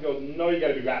bunch of brothers that go, no, you got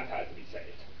to be baptized to be saved.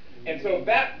 And so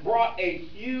that brought a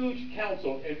huge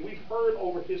council, and we've heard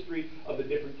over history of the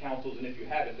different councils, and if you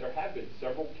haven't, there have been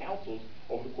several councils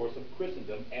over the course of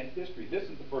Christendom and history. This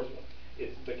is the first one.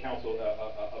 It's the Council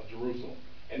of Jerusalem.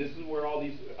 And this is where all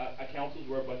these councils,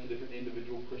 where a bunch of different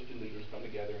individual Christian leaders come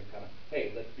together and kind of,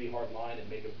 hey, let's be hard line and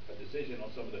make a decision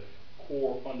on some of the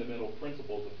core fundamental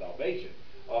principles of salvation.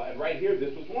 And right here,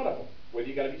 this was one of them, whether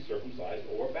you got to be circumcised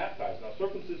or baptized. Now,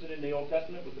 circumcision in the Old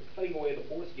Testament was the cutting away of the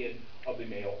foreskin of the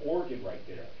male organ right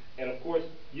there. And of course,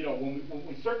 you know, when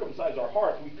we circumcise our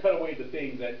hearts, we cut away the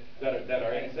things that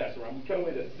are excess around. We cut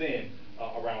away the sin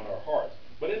around our hearts.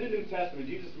 But in the New Testament,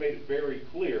 Jesus made it very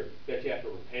clear that you have to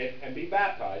repent and be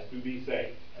baptized to be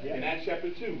saved. In Acts chapter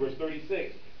 2, verse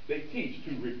 36, they teach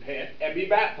to repent and be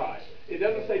baptized. It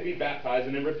doesn't say be baptized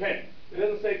and then repent. It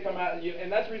doesn't say come out,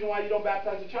 and that's the reason why you don't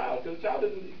baptize a child, because the child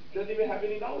doesn't even have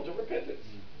any knowledge of repentance.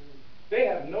 They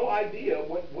have no idea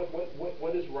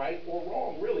what is right or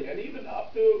wrong, really. And even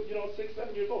up to 6,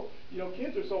 7 years old,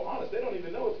 kids are so honest. They don't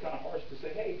even know it's kind of harsh to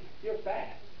say, "Hey, you're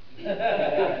fat."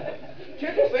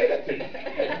 Kids will say that to you.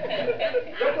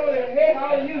 They'll go there, "Hey,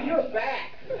 how are you? You're fat."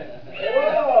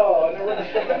 Whoa! And they're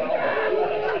running stuff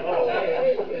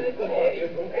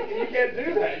you can't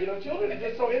do that. Children are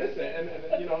just so innocent, and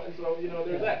so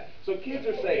there's that. So kids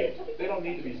are saved. They don't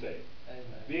need to be saved.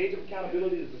 The age of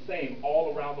accountability is the same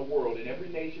all around the world, in every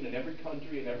nation, in every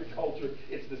country, in every culture.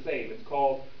 It's the same. It's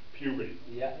called puberty.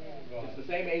 It's the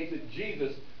same age that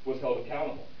Jesus was held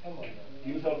accountable.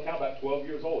 He was held accountable at 12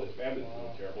 years old. His family was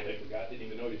doing terrible. They forgot, didn't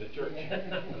even know he was at church.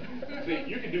 See,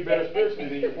 you can do better spiritually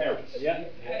than your parents.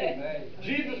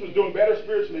 Jesus was doing better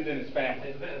spiritually than his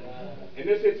family. And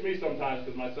this hits me sometimes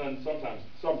because my son sometimes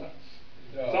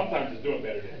is doing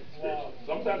better than spiritually.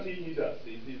 Sometimes he does.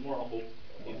 He's more humble.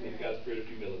 He's got a spirit of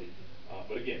humility.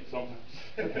 But again, sometimes.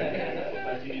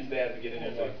 Sometimes he needs dad to get in there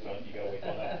and say, son, you got to wake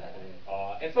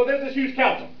up. And so there's this huge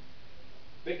council.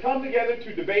 They come together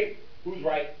to debate who's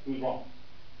right, who's wrong.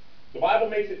 The Bible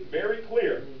makes it very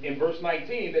clear in verse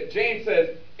 19 that James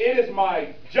says, "It is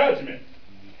my judgment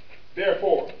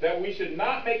Therefore, that we should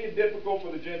not make it difficult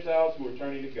for the Gentiles who are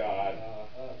turning to God.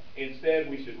 Instead,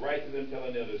 we should write to them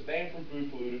telling them to abstain from food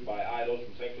polluted by idols,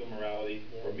 from sexual immorality,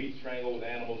 from meat strangled with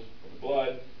animals, from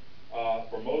blood.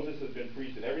 For Moses has been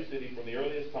preached in every city from the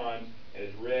earliest times and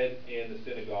is read in the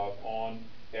synagogue on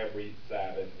every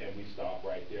Sabbath. And we stop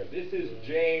right there. This is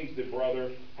James, the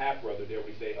brother, half-brother, dare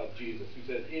we say, of Jesus, who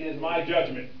says, "It is my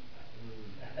judgment."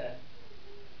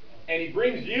 And he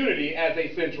brings unity as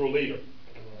a central leader.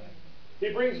 He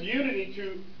brings unity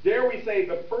to, dare we say,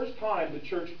 the first time the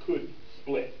church could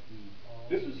split.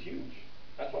 This was huge.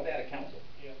 That's why they had a council.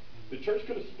 The church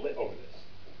could have split over this.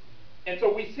 And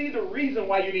so we see the reason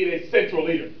why you need a central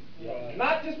leader.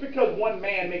 Not just because one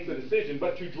man makes a decision,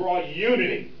 but to draw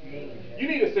unity. You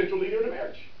need a central leader in a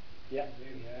marriage. You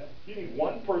need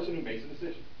one person who makes a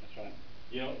decision. That's right.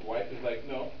 You know, the wife is like,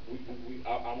 "No,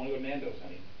 I want to go to Nando's,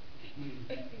 honey."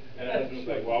 And the husband's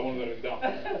like, "Well, I want to go to McDonald's."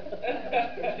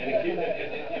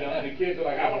 And the kids are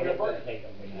like, "I want to go to Burger King."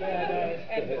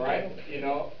 Right? You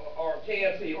know, or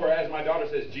KFC, or as my daughter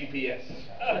says, GPS.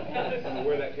 I don't know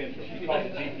where that came from. She calls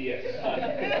it GPS.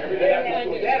 Every day after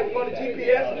school, "Dad, we're going to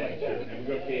GPS." I'm like, "Sure." And we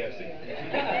go to KFC.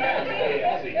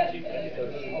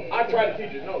 KFC. I try to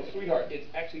teach her, "No, sweetheart, it's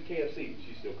actually KFC."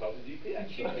 She still calls it GPS.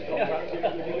 So I'm trying to teach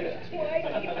her GPS.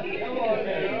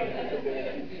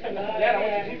 "Dad, I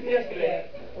went to GPS today."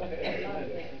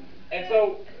 And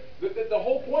so the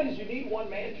whole point is you need one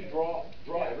man to draw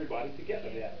everybody together.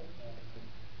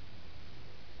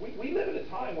 We live in a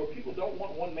time where people don't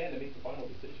want one man to make the final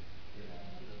decision.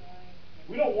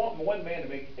 We don't want one man to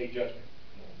make a judgment.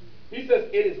 He says,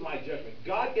 "It is my judgment."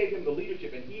 God gave him the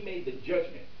leadership, and he made the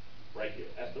judgment right here.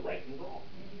 That's the right and wrong.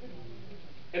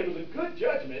 And it was a good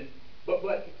judgment,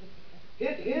 but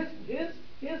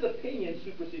his opinion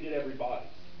superseded everybody's.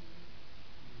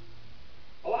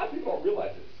 A lot of people don't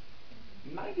realize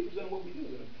this. 90% of what we do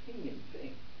is an opinion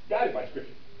thing, guided by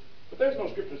Scripture. But there's no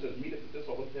Scripture that says meet at this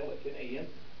hotel at 10 a.m.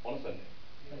 on a Sunday.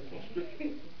 There's no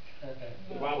Scripture.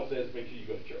 The Bible says make sure you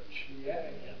go to church.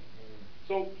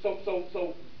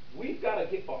 So we've got to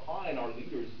get behind our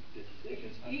leaders'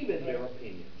 decisions, even their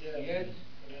opinions.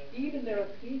 Even their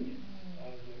opinions.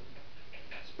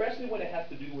 Especially when it has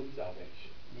to do with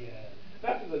salvation.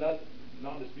 Not as a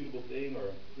non-disputable thing,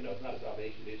 or it's not a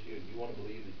salvation issue, and you want to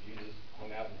believe that Jesus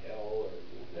hung out in hell or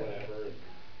whatever,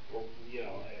 or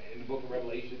in the book of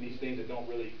Revelation, these things that don't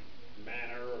really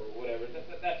matter or whatever.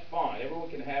 That's fine. Everyone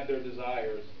can have their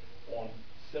desires on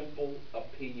simple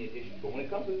opinion issues. But when it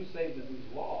comes to who's saved and who's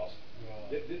lost,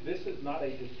 this is not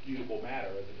a disputable matter,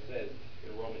 as it says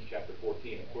in Romans chapter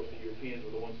 14. Of course, the Europeans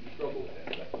were the ones who struggle with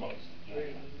that the most.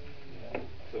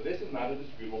 So this is not a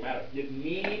disputable matter. You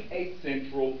need a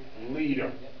central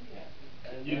leader.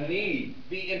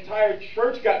 The entire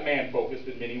church got man-focused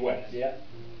in many ways.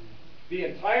 The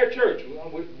entire church.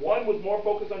 One was more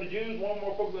focused on the Jews, one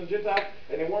more focused on the Gentiles,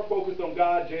 and they weren't focused on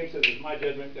God. James says, "It's my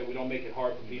judgment that we don't make it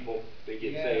hard for people to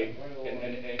get saved."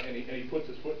 And he puts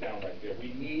his foot down right there.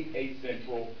 We need a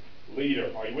central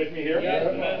leader. Are you with me here?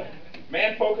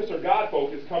 Man focus or God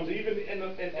focus comes even in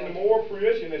the more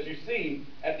fruition, as you see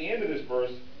at the end of this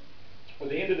verse, or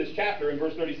the end of this chapter in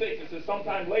verse 36. It says,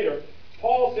 "Sometime later,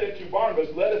 Paul said to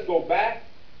Barnabas, 'Let us go back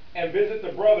and visit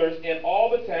the brothers in all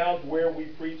the towns where we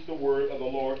preach the word of the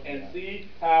Lord and see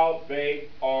how they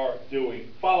are doing.'"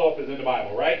 Follow-up is in the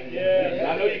Bible, right? And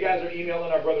I know you guys are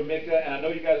emailing our brother Micah, and I know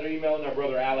you guys are emailing our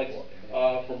brother Alex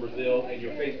from Brazil, and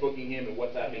you're Facebooking him and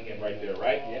WhatsApping him right there,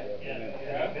 right?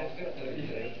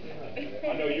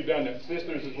 I know you've done that.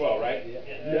 Sisters as well, right?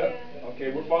 Okay,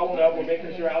 we're following up. We're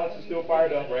making sure Alex is still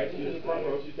fired up, right? She's in the front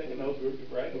row. She's taking notes,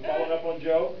 right? We're following up on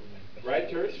Joe. Right,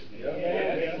 church?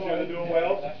 Making sure they're doing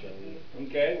well.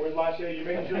 Okay, where's Lashe? You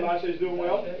making sure Lashe's doing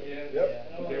well?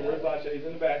 Okay, where's Lashe? He's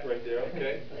in the back right there.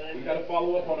 Okay, we got to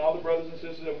follow up on all the brothers and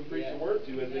sisters that we preach the word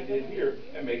to, as they did here,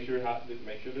 and make sure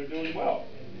they're doing well.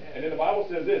 And then the Bible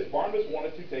says this: Barnabas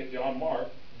wanted to take John,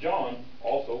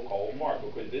 also called Mark,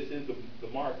 because this is the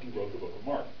Mark who wrote the book of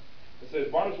Mark. It says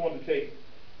Barnabas wanted to take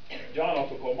John,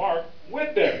 also called Mark,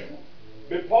 with them.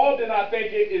 But Paul did not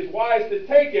think it is wise to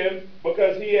take him,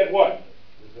 because he had what?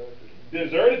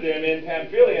 Deserted them in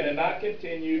Pamphylia and had not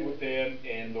continued with them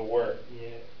in the work.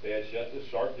 They had just a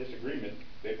sharp disagreement.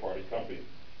 They parted company.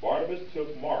 Barnabas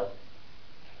took Mark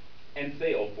and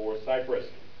sailed for Cyprus.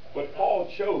 But Paul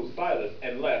chose Silas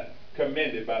and left,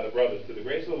 commended by the brothers to the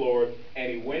grace of the Lord, and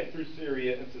he went through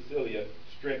Syria and Cilicia,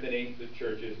 strengthening the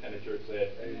churches. And the church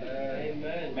said,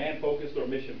 Amen. Man-focused or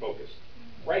mission-focused.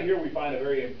 Right here we find a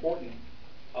very important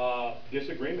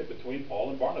disagreement between Paul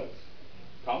and Barnabas.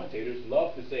 Commentators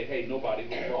love to say, hey, nobody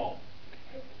was wrong.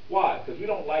 Why? Because we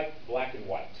don't like black and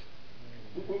white.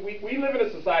 We live in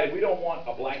a society, we don't want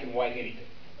a black and white anything.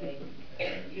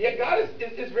 Yet God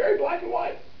is very black and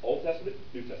white. Old Testament,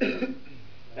 New Testament.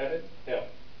 Heaven, hell.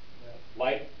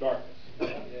 Light, darkness.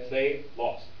 Saved,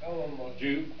 lost.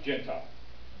 Jew, Gentile.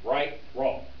 Right,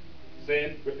 wrong.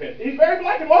 Sin, repent. He's very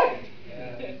black and white.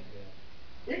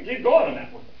 We can keep going on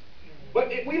that one. But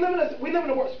we live in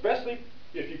a world, especially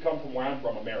if you come from where I'm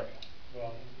from, America.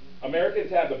 Americans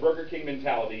have the Burger King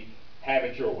mentality, have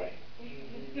it your way.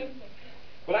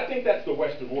 But I think that's the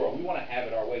Western world. We want to have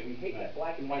it our way. We hate that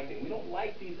black and white thing. We don't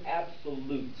like these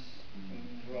absolutes.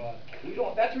 We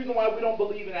don't. That's the reason why we don't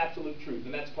believe in absolute truth,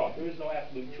 and that's taught. There is no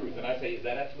absolute truth. And I say, is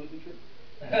that absolutely true?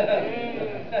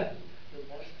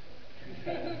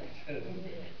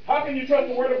 How can you trust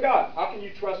the Word of God? How can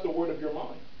you trust the word of your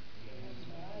mind?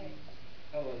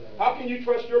 How can you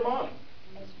trust your mind?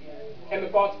 And the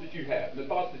thoughts that you have, and the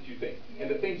thoughts that you think, and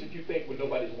the things that you think when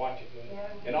nobody's watching,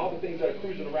 and all the things that are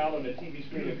cruising around on the TV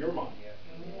screen of your mind.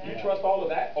 You trust all of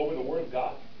that over the Word of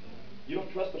God? You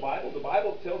don't trust the Bible? The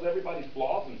Bible tells everybody's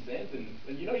flaws and sins,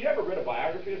 and you know, you ever read a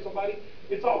biography of somebody?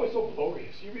 It's always so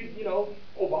glorious. You read,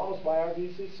 Obama's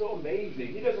biography, it's so amazing.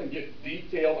 He doesn't give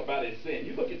detail about his sin.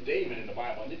 You look at David in the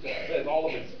Bible, and it just says all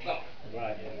of his stuff.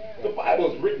 Right. The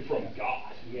Bible is written from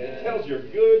God. It tells you're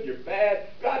good, you're bad.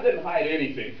 God didn't hide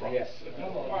anything from us.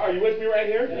 Are you with me right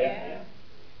here? Yeah.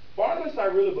 Barnabas, I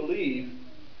really believe,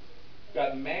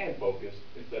 got man-focused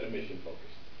instead of mission-focused.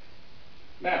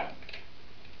 Now,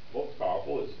 what's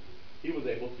powerful is he was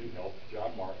able to help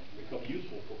John Mark become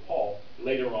useful for Paul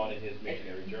later on in his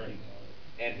missionary journey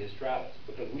and his travels.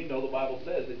 Because we know the Bible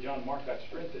says that John Mark got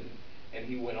strengthened and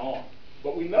he went on.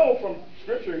 But we know from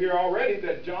Scripture here already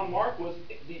that John Mark was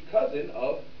the cousin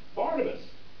of Barnabas.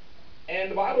 And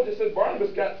the Bible just says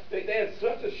Barnabas they had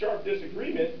such a sharp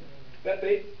disagreement that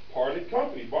they parted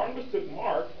company. Barnabas took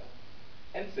Mark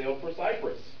and sailed for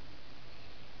Cyprus.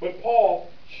 But Paul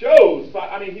chose,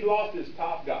 he lost his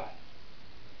top guy.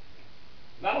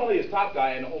 Not only his top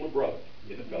guy, an older brother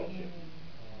in the fellowship.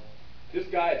 This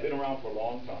guy had been around for a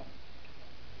long time.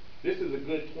 This is a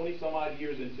good 20 some odd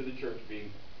years into the church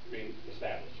being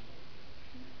established.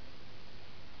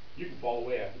 You can fall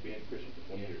away after being a Christian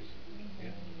for 20 years.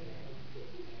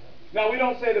 Now, we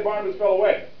don't say that Barnabas fell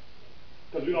away,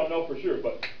 because we don't know for sure,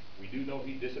 but we do know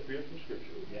he disappeared from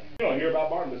Scripture. You don't hear about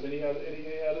Barnabas any other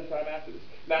time after this.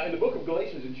 Now, in the book of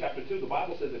Galatians in chapter 2, the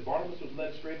Bible says that Barnabas was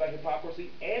led astray by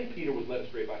hypocrisy, and Peter was led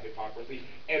astray by hypocrisy,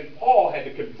 and Paul had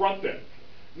to confront them.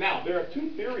 Now, there are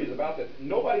two theories about that.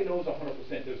 Nobody knows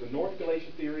 100%. There's a North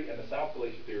Galatian theory and a South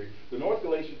Galatian theory. The North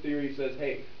Galatian theory says,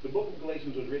 hey, the book of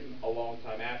Galatians was written a long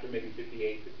time after, maybe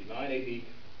 58, 59 AD.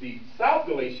 The South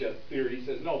Galatia theory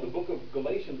says, no, the book of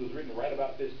Galatians was written right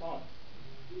about this time.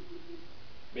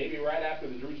 Maybe right after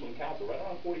the Jerusalem Council, right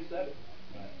around 47.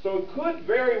 So it could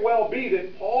very well be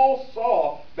that Paul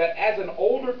saw that as an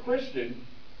older Christian,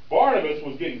 Barnabas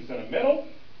was getting sentimental,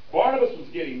 Barnabas was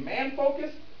getting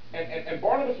man-focused, and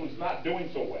Barnabas was not doing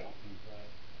so well.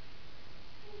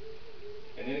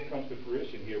 And then it comes to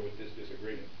fruition here with this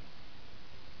disagreement.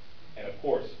 And of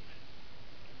course,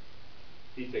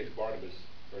 he takes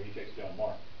John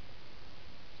Mark,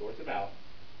 sorts him out,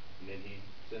 and then he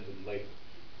sends him later.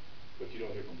 But you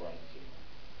don't hear from Barnabas anymore.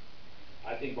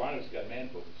 I think Barnabas got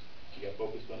man-focused. He got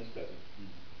focused on his cousin.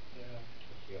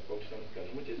 He got focused on his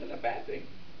cousin, which isn't a bad thing.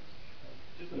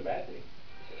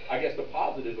 I guess the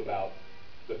positive about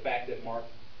the fact that Mark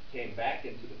came back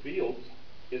into the fields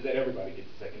is that everybody gets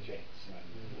a second chance.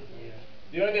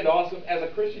 You know what I mean? Awesome. As a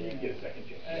Christian, you can get a second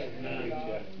chance.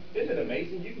 Isn't it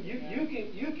amazing? You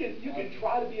can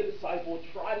try to be a disciple,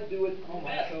 try to do it,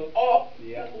 mess up,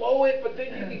 blow it, but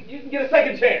then you can get a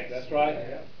second chance. That's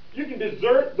right. You can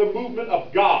desert the movement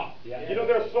of God. You know,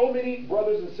 there are so many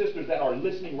brothers and sisters that are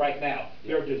listening right now.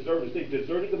 They're deserters. They've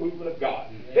deserted the movement of God.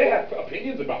 They have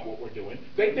opinions about what we're doing.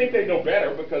 They think they know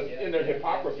better because in their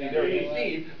hypocrisy, they're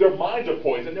deceived. Their minds are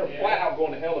poisoned. They're flat out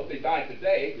going to hell if they die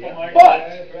today.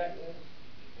 But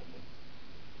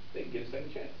they can get a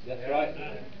second chance. That's right.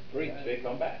 They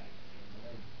come back.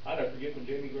 I'll never forget when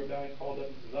Jamie Gurdine called up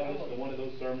and says, I listened to one of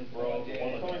those sermons, bro. One of the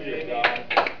fear of God.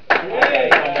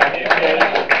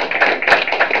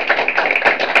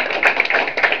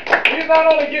 He's not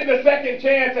only getting a second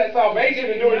chance at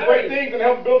salvation and doing great things and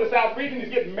helping build the South region,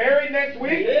 he's getting married next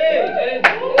week. He's getting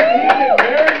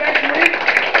married next week.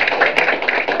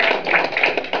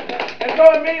 And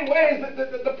so in many ways,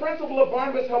 the principle of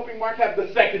Barnabas helping Mark have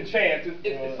the second chance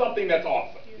is something that's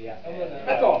awesome.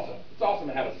 That's awesome. It's awesome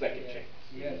to have a second chance.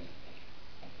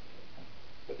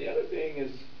 But the other thing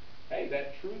is, hey,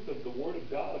 that truth of the Word of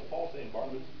God of Paul saying,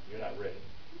 Barnabas, you're not ready.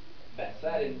 That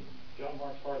sat in John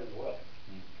Mark's heart as well.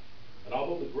 And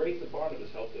although the grace of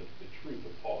Barnabas helped him, the truth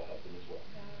of Paul helped him as well.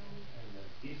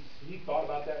 He thought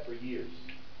about that for years,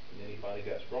 and then he finally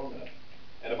got strong enough.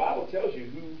 And the Bible tells you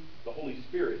who the Holy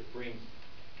Spirit brings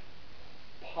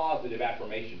positive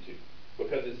affirmation to.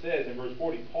 Because it says in verse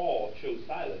 40, Paul chose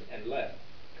Silas and left,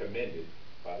 commended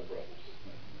by the brothers.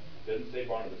 It doesn't say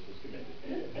Barnabas was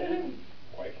commended.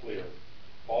 Quite clear.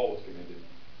 Paul was commended.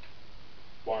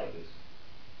 Barnabas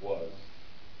was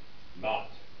not.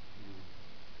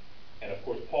 And of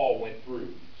course, Paul went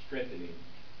through strengthening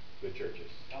the churches.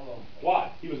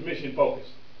 Why? He was mission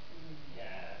focused.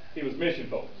 He was mission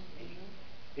focused.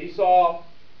 He saw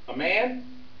a man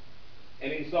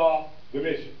and he saw the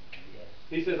mission.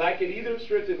 He says, I can either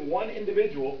strengthen one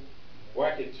individual or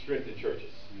I can strengthen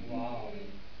churches. Wow.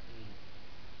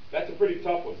 That's a pretty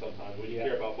tough one sometimes when you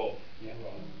care about both. Yeah.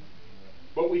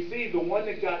 But we see the one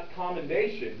that got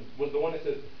commendation was the one that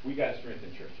says, we got to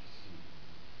strengthen churches.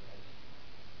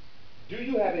 Do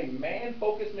you have a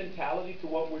man-focused mentality to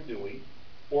what we're doing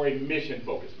or a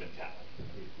mission-focused mentality?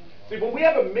 See, when we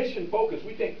have a mission focus,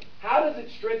 we think, how does it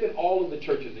strengthen all of the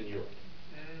churches in Europe?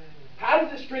 How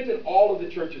does it strengthen all of the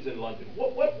churches in London?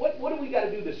 What do we got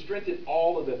to do to strengthen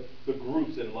all of the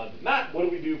groups in London? Not what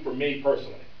do we do for me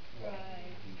personally, Right.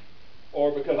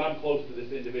 or because I'm close to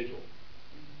this individual.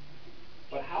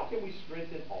 But how can we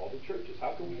strengthen all the churches?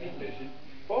 How can we be mission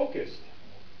focused?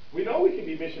 We know we can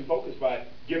be mission focused by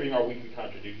giving our weekly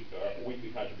contribution.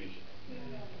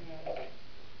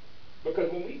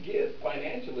 Because when we give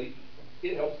financially,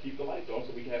 it helps keep the lights on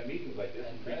so we can have meetings like this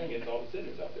and preach against all the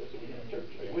sinners out there so we can have church.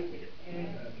 Are you with me here?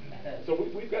 So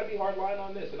we've got to be hard line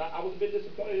on this. And I was a bit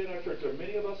disappointed in our church. There are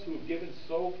many of us who have given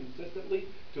so consistently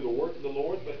to the work of the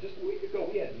Lord, but just a week ago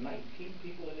we had 19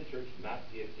 people in the church not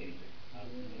give anything.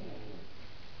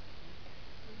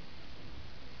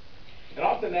 And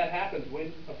often that happens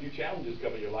when a few challenges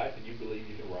come in your life and you believe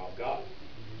you can rob God.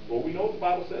 Well, we know what the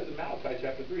Bible says in Malachi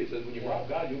chapter 3. It says when you rob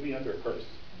God, you'll be under a curse.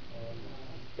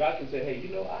 God can say, hey,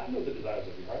 I know the desires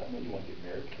of your heart. I know you want to get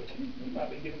married, but you might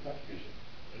be giving contribution.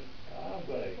 I'm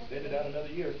going to extend it out another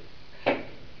year.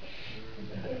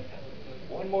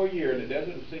 One more year in the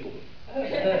desert of singledom.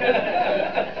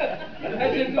 You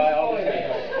didn't buy all this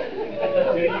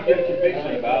until you get a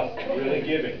conviction about really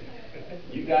giving.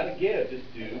 You got to give.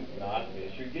 Just do not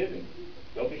miss your giving.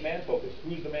 Don't be man focused.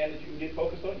 Who's the man that you can get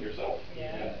focused on? Yourself.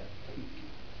 Yeah.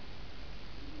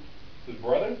 Says,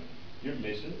 brother, you're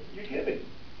missing your giving.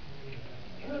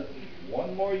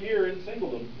 One more year in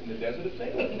singledom, in the desert of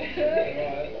singledom.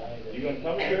 You're going to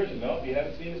come to church and no, you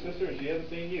haven't seen a sister and she hasn't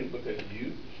seen you because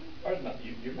you are not.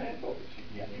 You're man focused.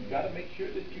 You've got to make sure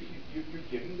that you're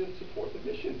giving to support the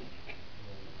mission.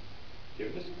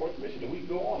 Giving to support the mission. And we can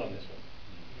go on this one.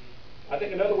 I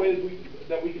think another way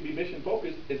that we can be mission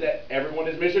focused is that everyone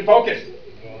is mission focused.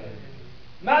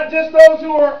 Not just those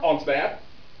who are on staff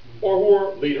or who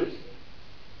are leaders,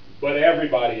 but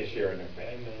everybody is sharing their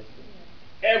faith.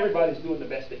 Everybody's doing the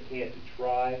best they can to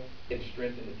try and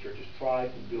strengthen the churches, try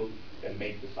to build and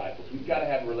make disciples. We've got to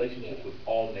have relationships with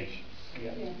all nations.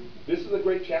 This is a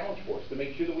great challenge for us to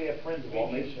make sure that we have friends of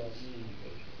all nations.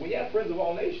 When you have friends of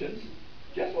all nations,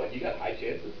 guess what? You got high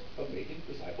chances of making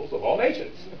disciples of all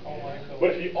nations.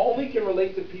 But if you only can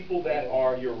relate to people that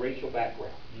are your racial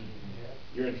background,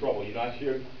 you're in trouble. You know, I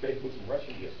shared Facebook some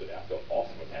Russian yesterday. I felt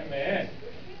awesome with that. Man.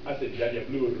 I said, Dad,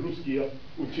 blew Ruskiya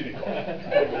Uchinikov. I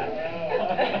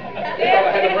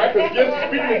had the record against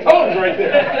speaking in tongues right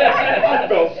there. I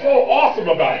felt so awesome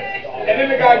about it. And then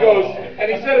the guy goes,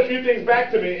 and he said a few things back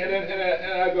to me, and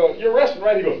I go, you're Russian,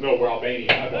 right? He goes, no, we're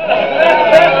Albanian. I go,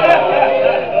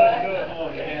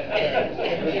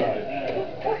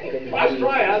 I was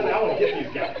trying. I was like, I want to get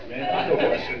these guys, man. I know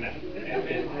Russian now.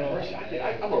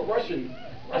 I'm a Russian.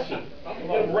 I'm going to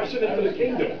get them Russian into the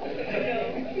kingdom.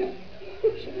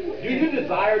 Do you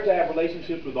desire to have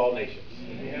relationships with all nations?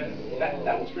 Yes.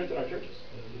 That will strengthen our churches.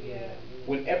 Yeah.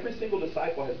 When every single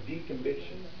disciple has deep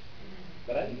convictions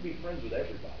that I need to be friends with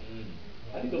everybody.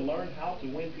 I need to learn how to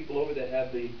win people over that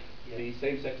have the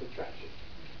same-sex attraction.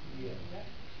 Yeah.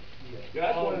 You know,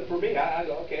 that's one for me. I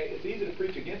go, okay, it's easy to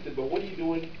preach against it, but what are you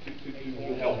doing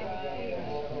to help?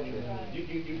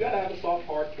 You got to have a soft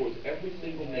heart towards every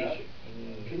single nation.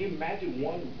 Can you imagine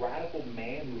one radical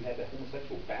man who had a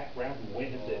homosexual background who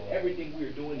went and said everything we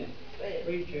are doing is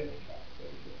sin?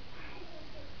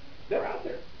 They're out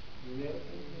there.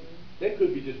 They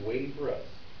could be just waiting for us.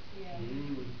 Yeah.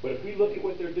 But if we look at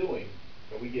what they're doing,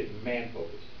 and we get man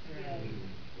focused. Yeah.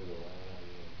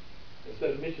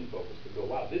 Instead of mission focused, to go,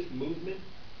 wow, this movement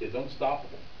is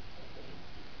unstoppable.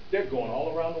 They're going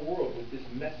all around the world with this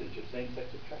message of same-sex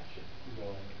attraction.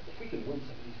 If we can win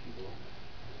some of these people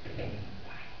over,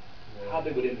 wow. how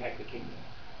they would impact the kingdom.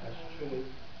 That's true.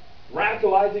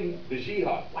 Radicalizing the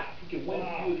jihad. Wow, if we can win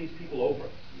a few of these people over.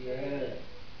 Yeah.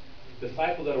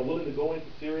 Disciples that are willing to go into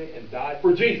Syria and die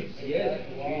for Jesus. Yes.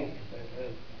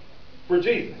 For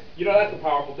Jesus. You know, that's the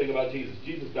powerful thing about Jesus.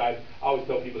 Jesus died. I always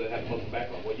tell people that have a Muslim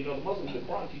background, well, you know, the Muslims, the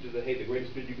Quran teaches that, hey, the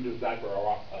greatest good you can do is die for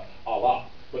Allah.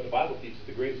 But the Bible teaches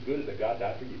the greatest good is that God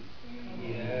died for you.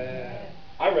 Yeah.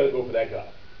 I'd rather go for that God.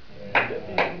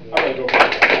 Yeah. I'd rather go for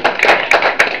that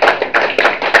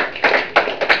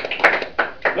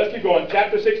God. Let's keep going.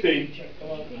 Chapter 16.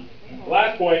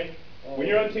 Last point. When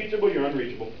you're unteachable, you're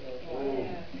unreachable.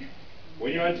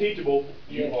 When you're unteachable,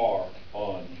 you are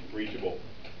unreachable.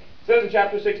 It says in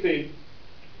chapter 16,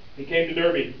 he came to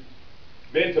Derbe,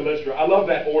 then to Lystra. I love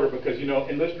that order because, you know,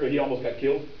 in Lystra he almost got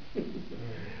killed.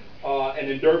 And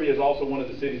then Derbe is also one of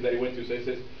the cities that he went to. So he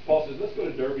says, Paul says, let's go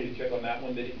to Derbe and check on that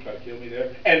one. They didn't try to kill me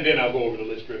there. And then I'll go over to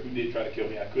Lystra, who did try to kill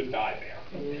me. I could die there.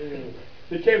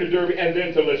 He came to Derbe and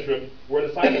then to Lystra, where a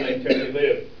disciple named Timothy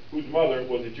lived, whose mother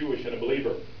was a Jewish and a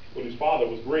believer, but whose father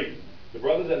was Greek. The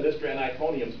brothers at Lystra and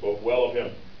Iconium spoke well of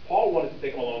him. Paul wanted to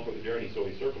take him along for the journey, so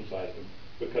he circumcised him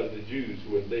because of the Jews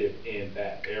who had lived in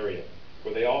that area.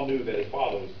 For they all knew that his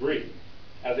father was Greek.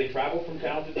 As they traveled from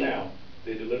town to town,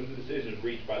 they delivered the decisions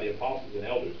reached by the apostles and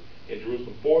elders in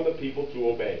Jerusalem for the people to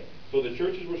obey. So the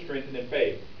churches were strengthened in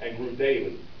faith and grew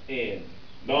daily in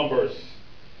numbers.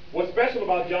 What's special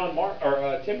about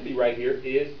Timothy right here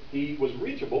is he was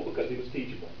reachable because he was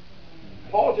teachable.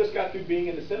 Paul just got through being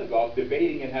in the synagogue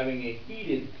debating and having a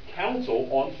heated council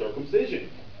on circumcision.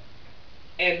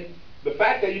 And the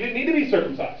fact that you didn't need to be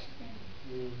circumcised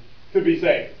to be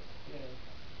saved.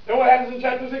 And what happens in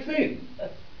chapter 16?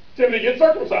 Timothy gets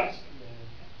circumcised.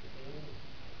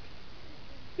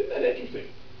 Isn't that interesting?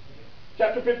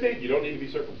 Chapter 15, you don't need to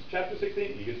be circumcised. Chapter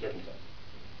 16, you get circumcised.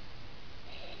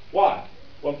 Why?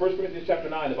 Well, in 1 Corinthians chapter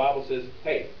 9, the Bible says,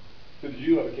 hey, to the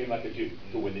Jew I became like a Jew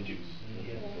to win the Jews.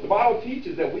 The Bible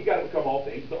teaches that we got to become all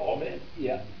things to all men.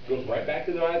 Yeah. Goes right back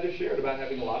to what I just shared about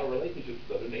having a lot of relationships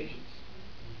with other nations.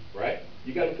 Right?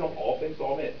 You got to become all things to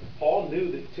all men. Paul knew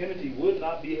that Timothy would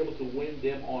not be able to win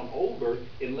them on over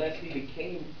unless he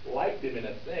became like them in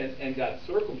a sense and got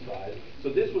circumcised. So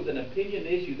this was an opinion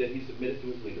issue that he submitted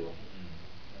to his leader on.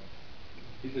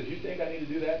 He says, you think I need to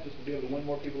do that just to be able to win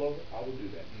more people over? I will do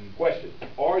that. Question,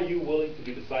 are you willing to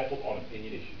be discipled on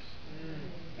opinion issues?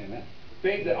 Amen.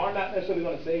 Things that are not necessarily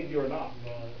going to save you or not.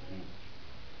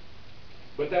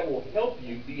 But that will help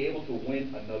you be able to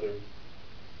win another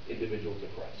individual to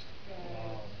Christ.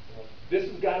 This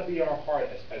has got to be our heart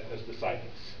as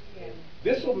disciples.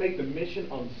 This will make the mission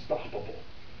unstoppable.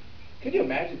 Can you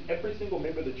imagine every single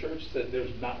member of the church said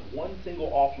there's not one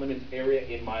single off-limits area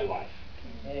in my life?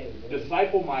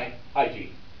 Disciple my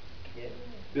hygiene.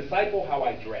 Disciple how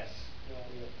I dress.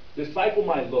 Disciple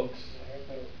my looks.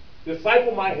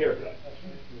 Disciple my haircut.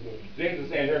 James is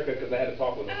saying haircut because I had to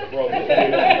talk with him. I said, bro,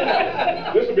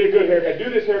 this will be a good haircut. Do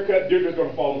this haircut, you're just going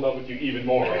to fall in love with you even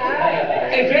more.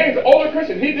 And James, older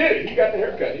Christian, he did it. He got the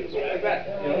haircut. He was sort of like that.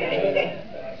 You know?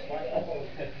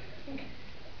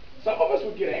 Some of us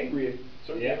would get angry if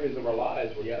certain areas of our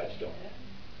lives were touched on.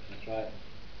 That's right.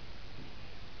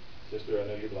 Sister, I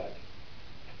know you're black.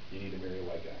 You need to marry a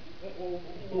white guy. You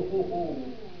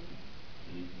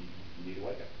need a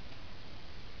white guy.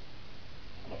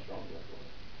 I'm a strong black woman.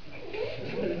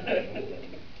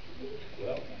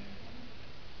 Well,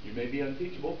 you may be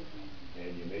unteachable,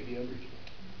 and you may be unreachable.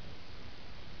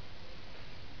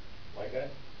 White guy,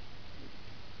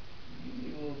 you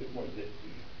need a little bit more zip to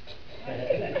you.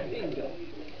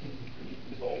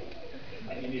 Just old.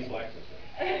 I think you need a black sister.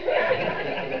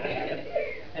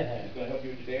 It's going to help you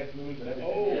with your dance moves and everything.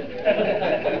 Oh,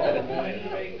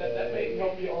 that may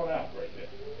help you on out right there.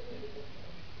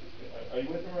 Are you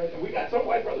with me right now? We got some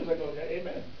white brothers that go, okay,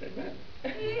 amen, amen.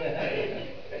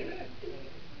 Amen.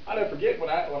 I'll never forget when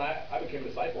I became a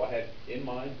disciple, I had in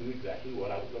mind who exactly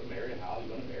what I was going to marry and how I was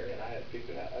going to marry, and I had picked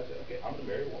it out. I said, okay, I'm going to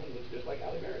marry a woman who looks just like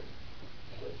Halle Berry.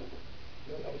 Very simple.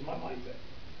 You know, that was my mindset.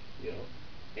 You know,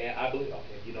 and I believe,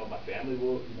 okay, you know, my family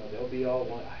will, you know, they'll be all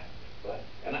one.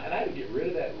 And I had to get rid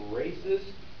of that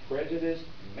racist, prejudiced,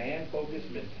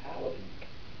 man-focused mentality,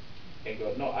 and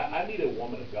go, no, I need a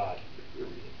woman of God.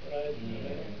 Period.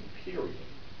 Period.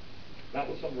 Not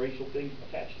with some racial thing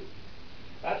attached to it.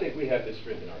 I think we have this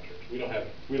strength in our church. We don't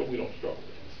struggle with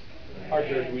this. Our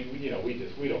church, we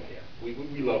don't care.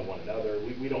 We love one another.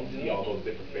 We don't see all those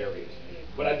different barriers.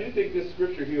 But I do think this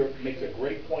scripture here makes a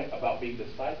great point about being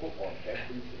discipled on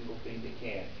every single thing they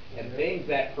can. And things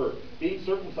that hurt. Being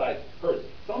circumcised hurts.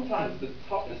 Sometimes the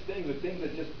toughest things are things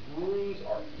that just bruise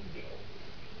our ego.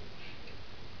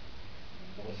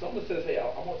 And when someone says, hey, I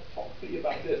want to talk to you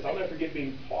about this, I'll never forget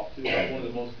being talked to about one of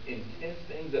the most intense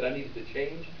things that I needed to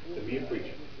change to be a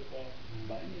preacher.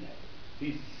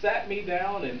 He sat me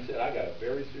down and said, I got a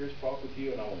very serious talk with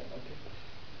you. And I went, okay.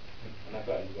 And I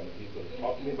thought he was going to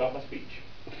talk to me about my speech.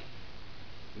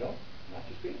 No, not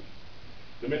your speech.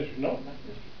 The ministry, no, not the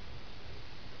ministry.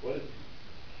 What is it?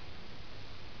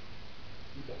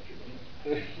 You got your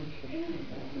nails.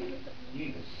 You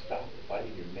need to stop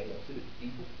biting your nails. It is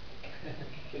evil.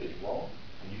 It is wrong,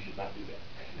 and you should not do that.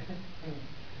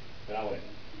 And I went,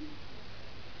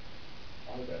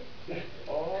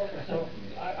 oh,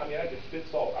 something. I mean, I just spit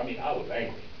salt. I mean, I was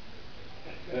angry.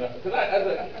 Because I was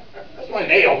like, that's my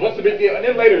nails. What's the big deal? And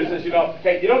then later it says,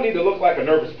 hey, you don't need to look like a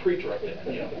nervous preacher up there.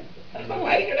 Stop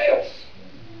biting your nails.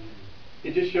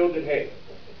 It just showed that, hey,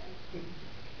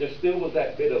 there still was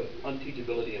that bit of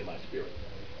unteachability in my spirit.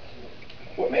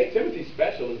 What made Timothy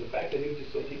special is the fact that he was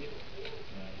just so teachable.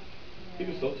 He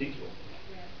was so teachable.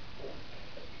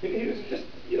 He was just,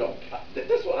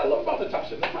 that's what I love about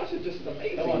Natasha. Natasha's just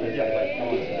amazing.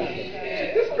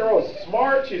 This girl is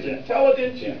smart, she's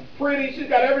intelligent, she's pretty, she's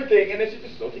got everything, and then she's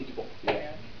just so teachable.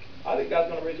 Yeah. I think God's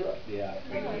going to raise her up. Yeah.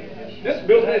 This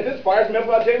fires me up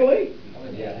about Jameline.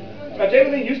 Yeah. Now,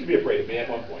 Jameline used to be afraid of me at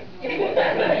one point.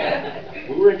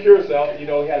 We were in Curacao, we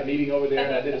had a meeting over there,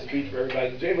 and I did a speech for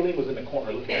everybody. Jameline was in the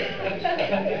corner looking at me.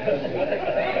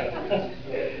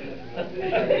 And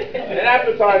then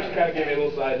after time, she kind of gave me a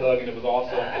little side hug, and it was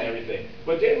awesome and everything.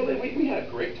 But Jameline, we had a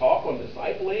great talk on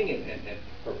discipling and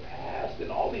her past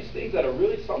and all these things that are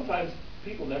really sometimes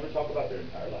people never talk about their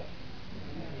entire life.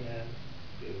 Yeah.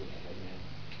 It was like, man, I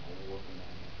want to work on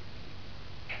that.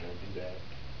 I want to do that.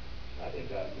 I think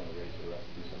God's going to raise her up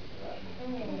to do something right.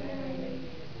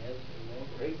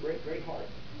 Great heart.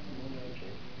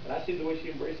 And I see the way she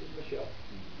embraces Michelle.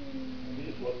 She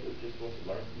just wants to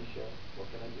learn from Michelle. What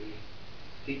can I do?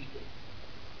 Teachable.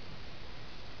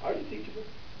 Are you teachable?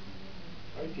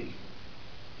 Are you teachable?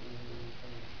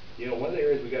 One of the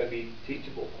areas we got to be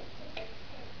teachable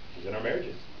is in our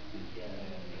marriages.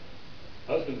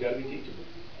 Husbands got to be teachable.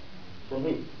 From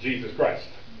who? Jesus Christ.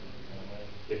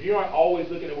 If you aren't always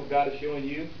looking at what God is showing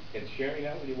you and sharing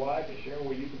that with your wife and sharing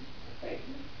where you can, hey,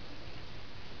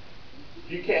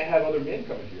 you can't have other men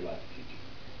come into your life to teach you.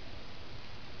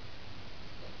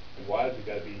 And wives, we've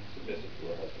got to be submissive to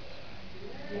our husbands.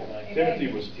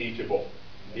 Timothy was teachable.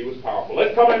 He was powerful.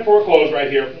 Let's come in for a close right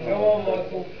here.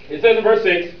 It says in verse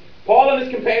 6, Paul and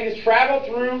his companions traveled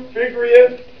through the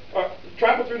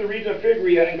region of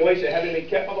Phrygia and Galatia, having been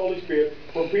kept by the Holy Spirit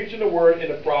for preaching the word in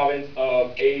the province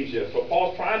of Asia. So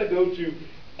Paul's trying to go to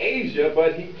Asia,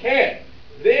 but he can't.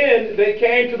 Then they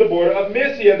came to the border of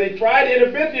Mysia. They tried to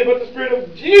enter Bithynia, but the Spirit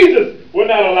of Jesus would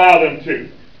not allow them to.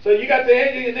 So you got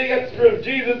the Spirit of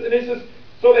Jesus, and it says,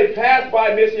 so they passed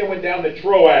by Mysia and went down to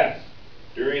Troas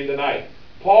during the night.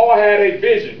 Paul had a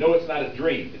vision. No, it's not a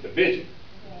dream. It's a vision.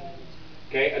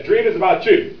 Okay, a dream is about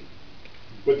you.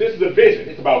 But this is a vision.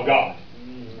 It's about God.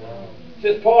 It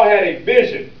says Paul had a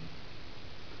vision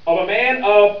of a man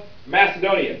of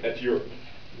Macedonia, that's Europe,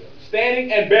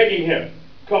 standing and begging him,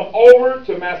 come over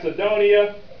to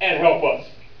Macedonia and help us.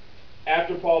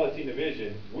 After Paul had seen the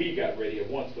vision, we got ready at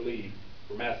once to leave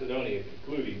for Macedonia,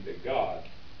 concluding that God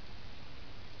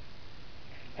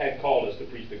had called us to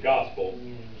preach the gospel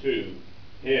to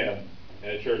him.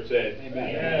 And the church said,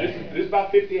 amen. This is about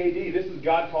 50 AD. This is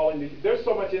God calling. There's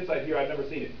so much insight here, I've never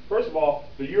seen it. First of all,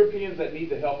 the Europeans that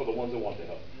need the help are the ones that want the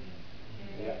help.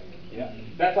 Yeah.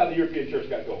 That's how the European church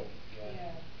got going.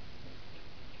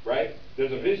 Right?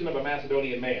 There's a vision of a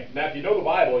Macedonian man. Now, if you know the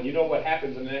Bible and you know what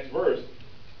happens in the next verse,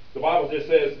 the Bible just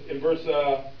says in verse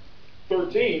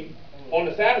 13, on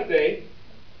the Sabbath day,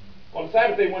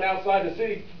 went outside the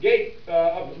city gate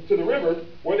up to the river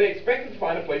where they expected to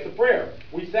find a place of prayer.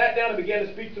 We sat down and began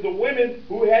to speak to the women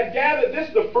who had gathered. This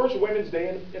is the first Women's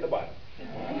Day in the Bible.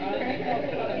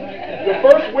 The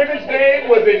first Women's Day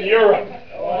was in Europe.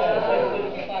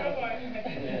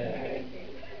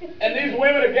 And these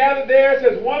women are gathered there. It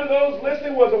says one of those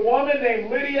listening was a woman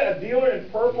named Lydia, a dealer in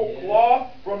purple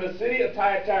cloth from the city of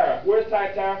Thyatira. Where's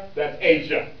Thyatira? That's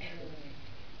Asia.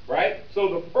 Right?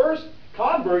 So the first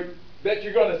convert that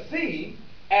you're going to see,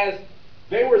 as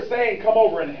they were saying, come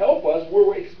over and help us, we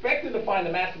were expecting to find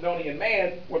the Macedonian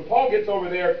man. When Paul gets over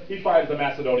there, he finds the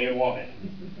Macedonian woman.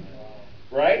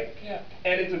 right? Yeah.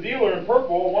 And it's a dealer in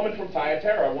purple, a woman from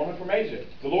Thyatira, a woman from Asia.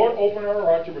 The Lord opened her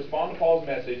heart to respond to Paul's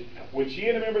message. When she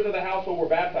and the members of the household were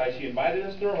baptized, she invited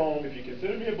us to her home. If you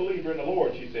consider me a believer in the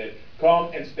Lord, she said,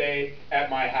 come and stay at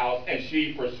my house. And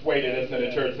she persuaded us, and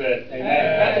the church said, Amen.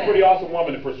 That's a pretty awesome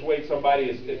woman to persuade somebody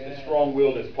as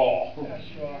strong-willed as Paul. That's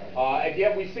right. And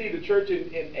yet we see the church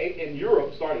in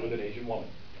Europe started with an Asian woman.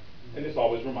 And this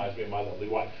always reminds me of my lovely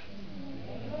wife.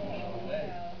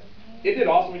 Isn't it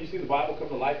awesome when you see the Bible come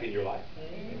to life in your life?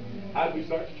 How did we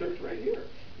start the church? Right here,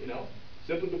 you know?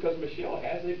 Simply because Michelle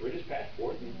has a British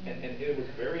passport, and it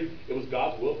was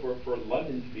God's will for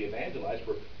London to be evangelized,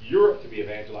 for Europe to be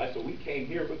evangelized. So we came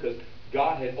here because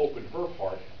God had opened her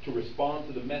heart to respond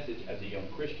to the message as a young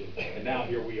Christian. And now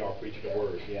here we are preaching the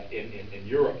word in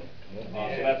Europe. So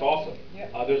that's awesome.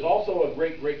 There's also a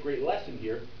great lesson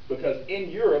here, because in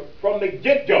Europe, from the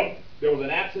get-go, there was an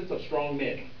absence of strong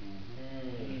men.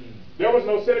 There was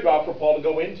no synagogue for Paul to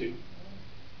go into.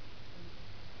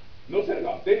 No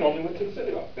synagogue. They normally went to the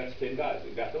synagogue. That's 10 guys.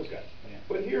 They got those guys.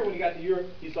 But here, when he got to Europe,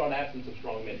 he saw an absence of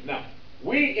strong men. Now,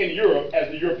 we in Europe, as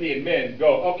the European men,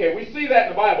 go, okay, we see that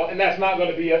in the Bible, and that's not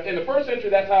going to be, in the first century,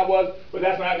 that's how it was, but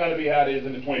that's not going to be how it is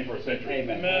in the 21st century.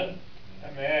 Amen.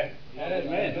 Amen.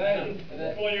 Amen.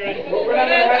 We're not going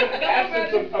to have an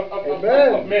absence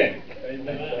of men.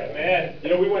 Amen. You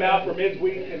know, we went out for men's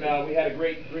week, and we had a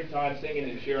great time singing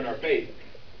and sharing our faith.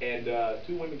 And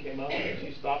two women came up, and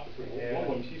she stopped. One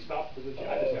woman, she stopped and said,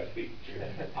 I just got to speak.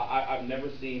 I've never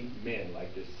seen men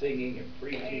like this singing and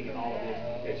preaching and all of this.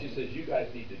 And she says, you guys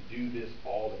need to do this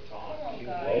all the time. You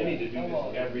need to do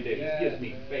this every day. This gives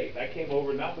me faith. I came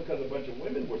over not because a bunch of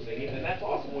women were singing, and that's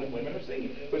awesome when women are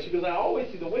singing. But she goes, I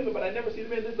always see the women, but I never see the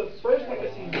men. This is the first time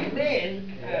I see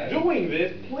men doing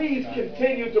this. Please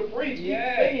continue to preach. Keep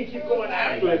singing. Keep going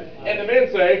after it. And the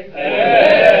men say,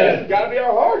 this has got to be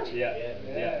our heart.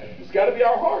 It's got to be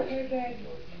our heart.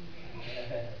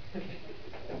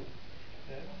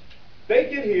 They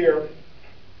get here,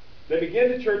 they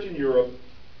begin the church in Europe,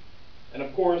 and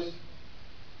of course,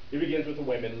 it begins with the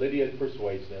women. Lydia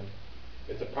persuades them.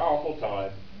 It's a powerful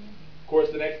time. Of course,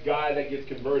 the next guy that gets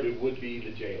converted would be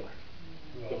the jailer.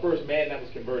 The first man that was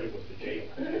converted was the jailer.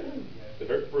 The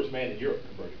very first man in Europe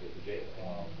converted was the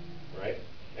jailer. Right?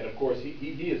 And of course,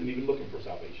 he isn't even looking for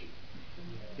salvation.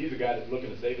 He's a guy that's looking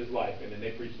to save his life, and then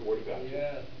they preach the word of God.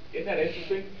 Isn't that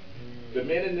interesting? The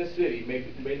men in this city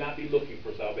may not be looking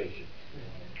for salvation,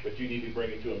 but you need to bring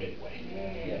it to them anyway.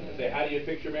 And say, how do you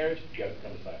fix your marriage? You got to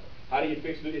become a disciple. How do you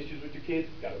fix the issues with your kids?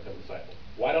 Got to become a disciple.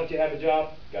 Why don't you have a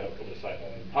job? Got to become a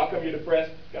disciple. How come you're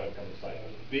depressed? Got to become a disciple.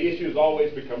 The issue is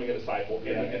always becoming a disciple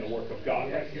in the work of God.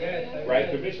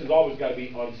 Right? The mission's always got to be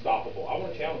unstoppable. I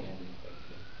want to challenge you.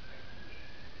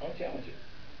 I want to challenge you.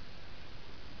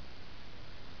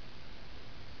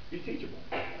 Be teachable,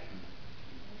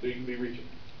 so you can be reachable.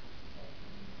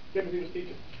 Timothy was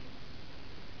teachable.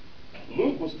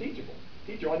 Luke was teachable.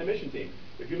 Teacher on the mission team.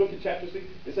 If you look at chapter 6,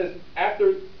 it says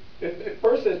it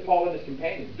first says Paul and his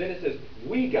companions. Then it says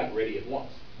we got ready at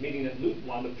once, meaning that Luke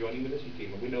wound up joining the mission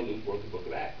team, and we know Luke wrote the book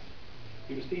of Acts.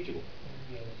 He was teachable.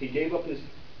 He gave up his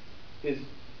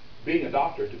being a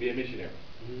doctor to be a missionary.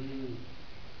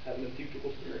 Having a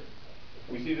teachable spirit.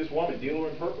 We see this woman, dealer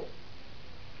in purple.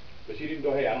 But she didn't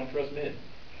go, hey, I don't trust men.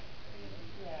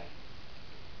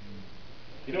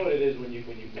 You know what it is when you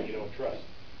don't trust?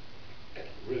 It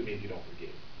really means you don't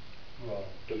forgive.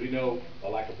 Because we know a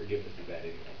lack of forgiveness is bad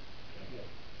anyway.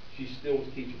 She still was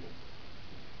teachable.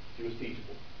 She was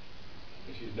teachable.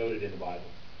 And she's noted in the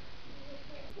Bible.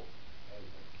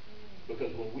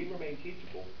 Because when we remain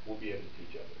teachable, we'll be able to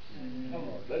teach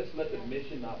others. Let the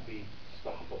mission not be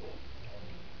stoppable.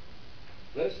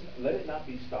 Let it not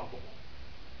be stoppable.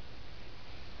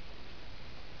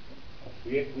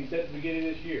 We said at the beginning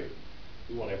of this year,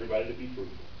 we want everybody to be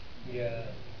fruitful.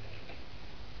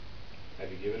 Have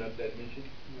you given up that mission?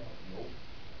 No.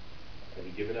 Have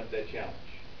you given up that challenge?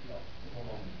 No.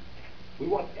 We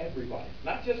want everybody,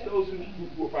 not just those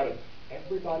who are part of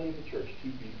everybody in the church, to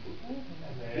be fruitful.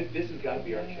 This has got to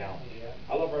be our challenge.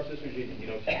 I love our sister Virginia. You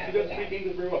know, she doesn't speak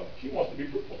English very well. She wants to be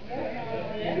fruitful. She wants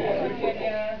to be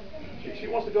fruitful. She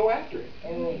wants to go after it.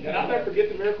 And I'll never forget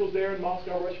the miracles there in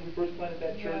Moscow, Russia. When we first planted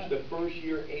that church, the first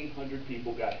year, 800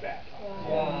 people got baptized.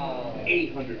 Wow.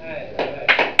 800 people.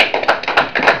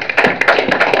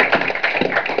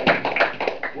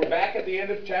 We're back at the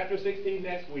end of chapter 16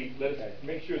 next week. Let us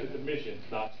make sure that the mission's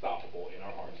not stoppable in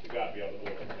our hearts. To God be all the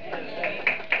glory.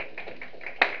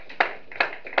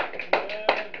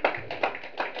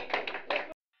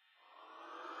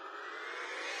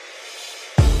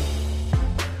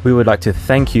 we would like to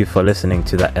thank you for listening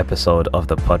to that episode of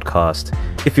the podcast.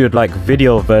 If you would like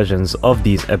video versions of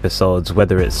these episodes,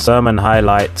 whether it's sermon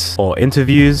highlights or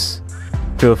interviews,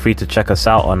 feel free to check us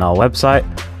out on our website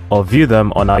or view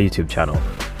them on our YouTube channel.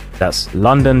 That's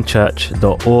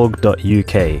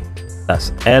londonchurch.org.uk.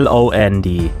 That's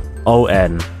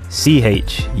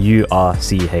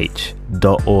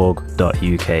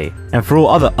LONDONCHURCH.org.uk. And for all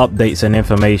other updates and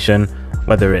information,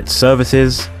 whether it's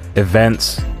services,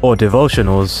 events, or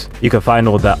devotionals, you can find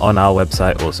all that on our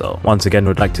website also. Once again,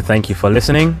 we'd like to thank you for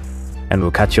listening, and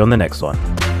we'll catch you on the next one.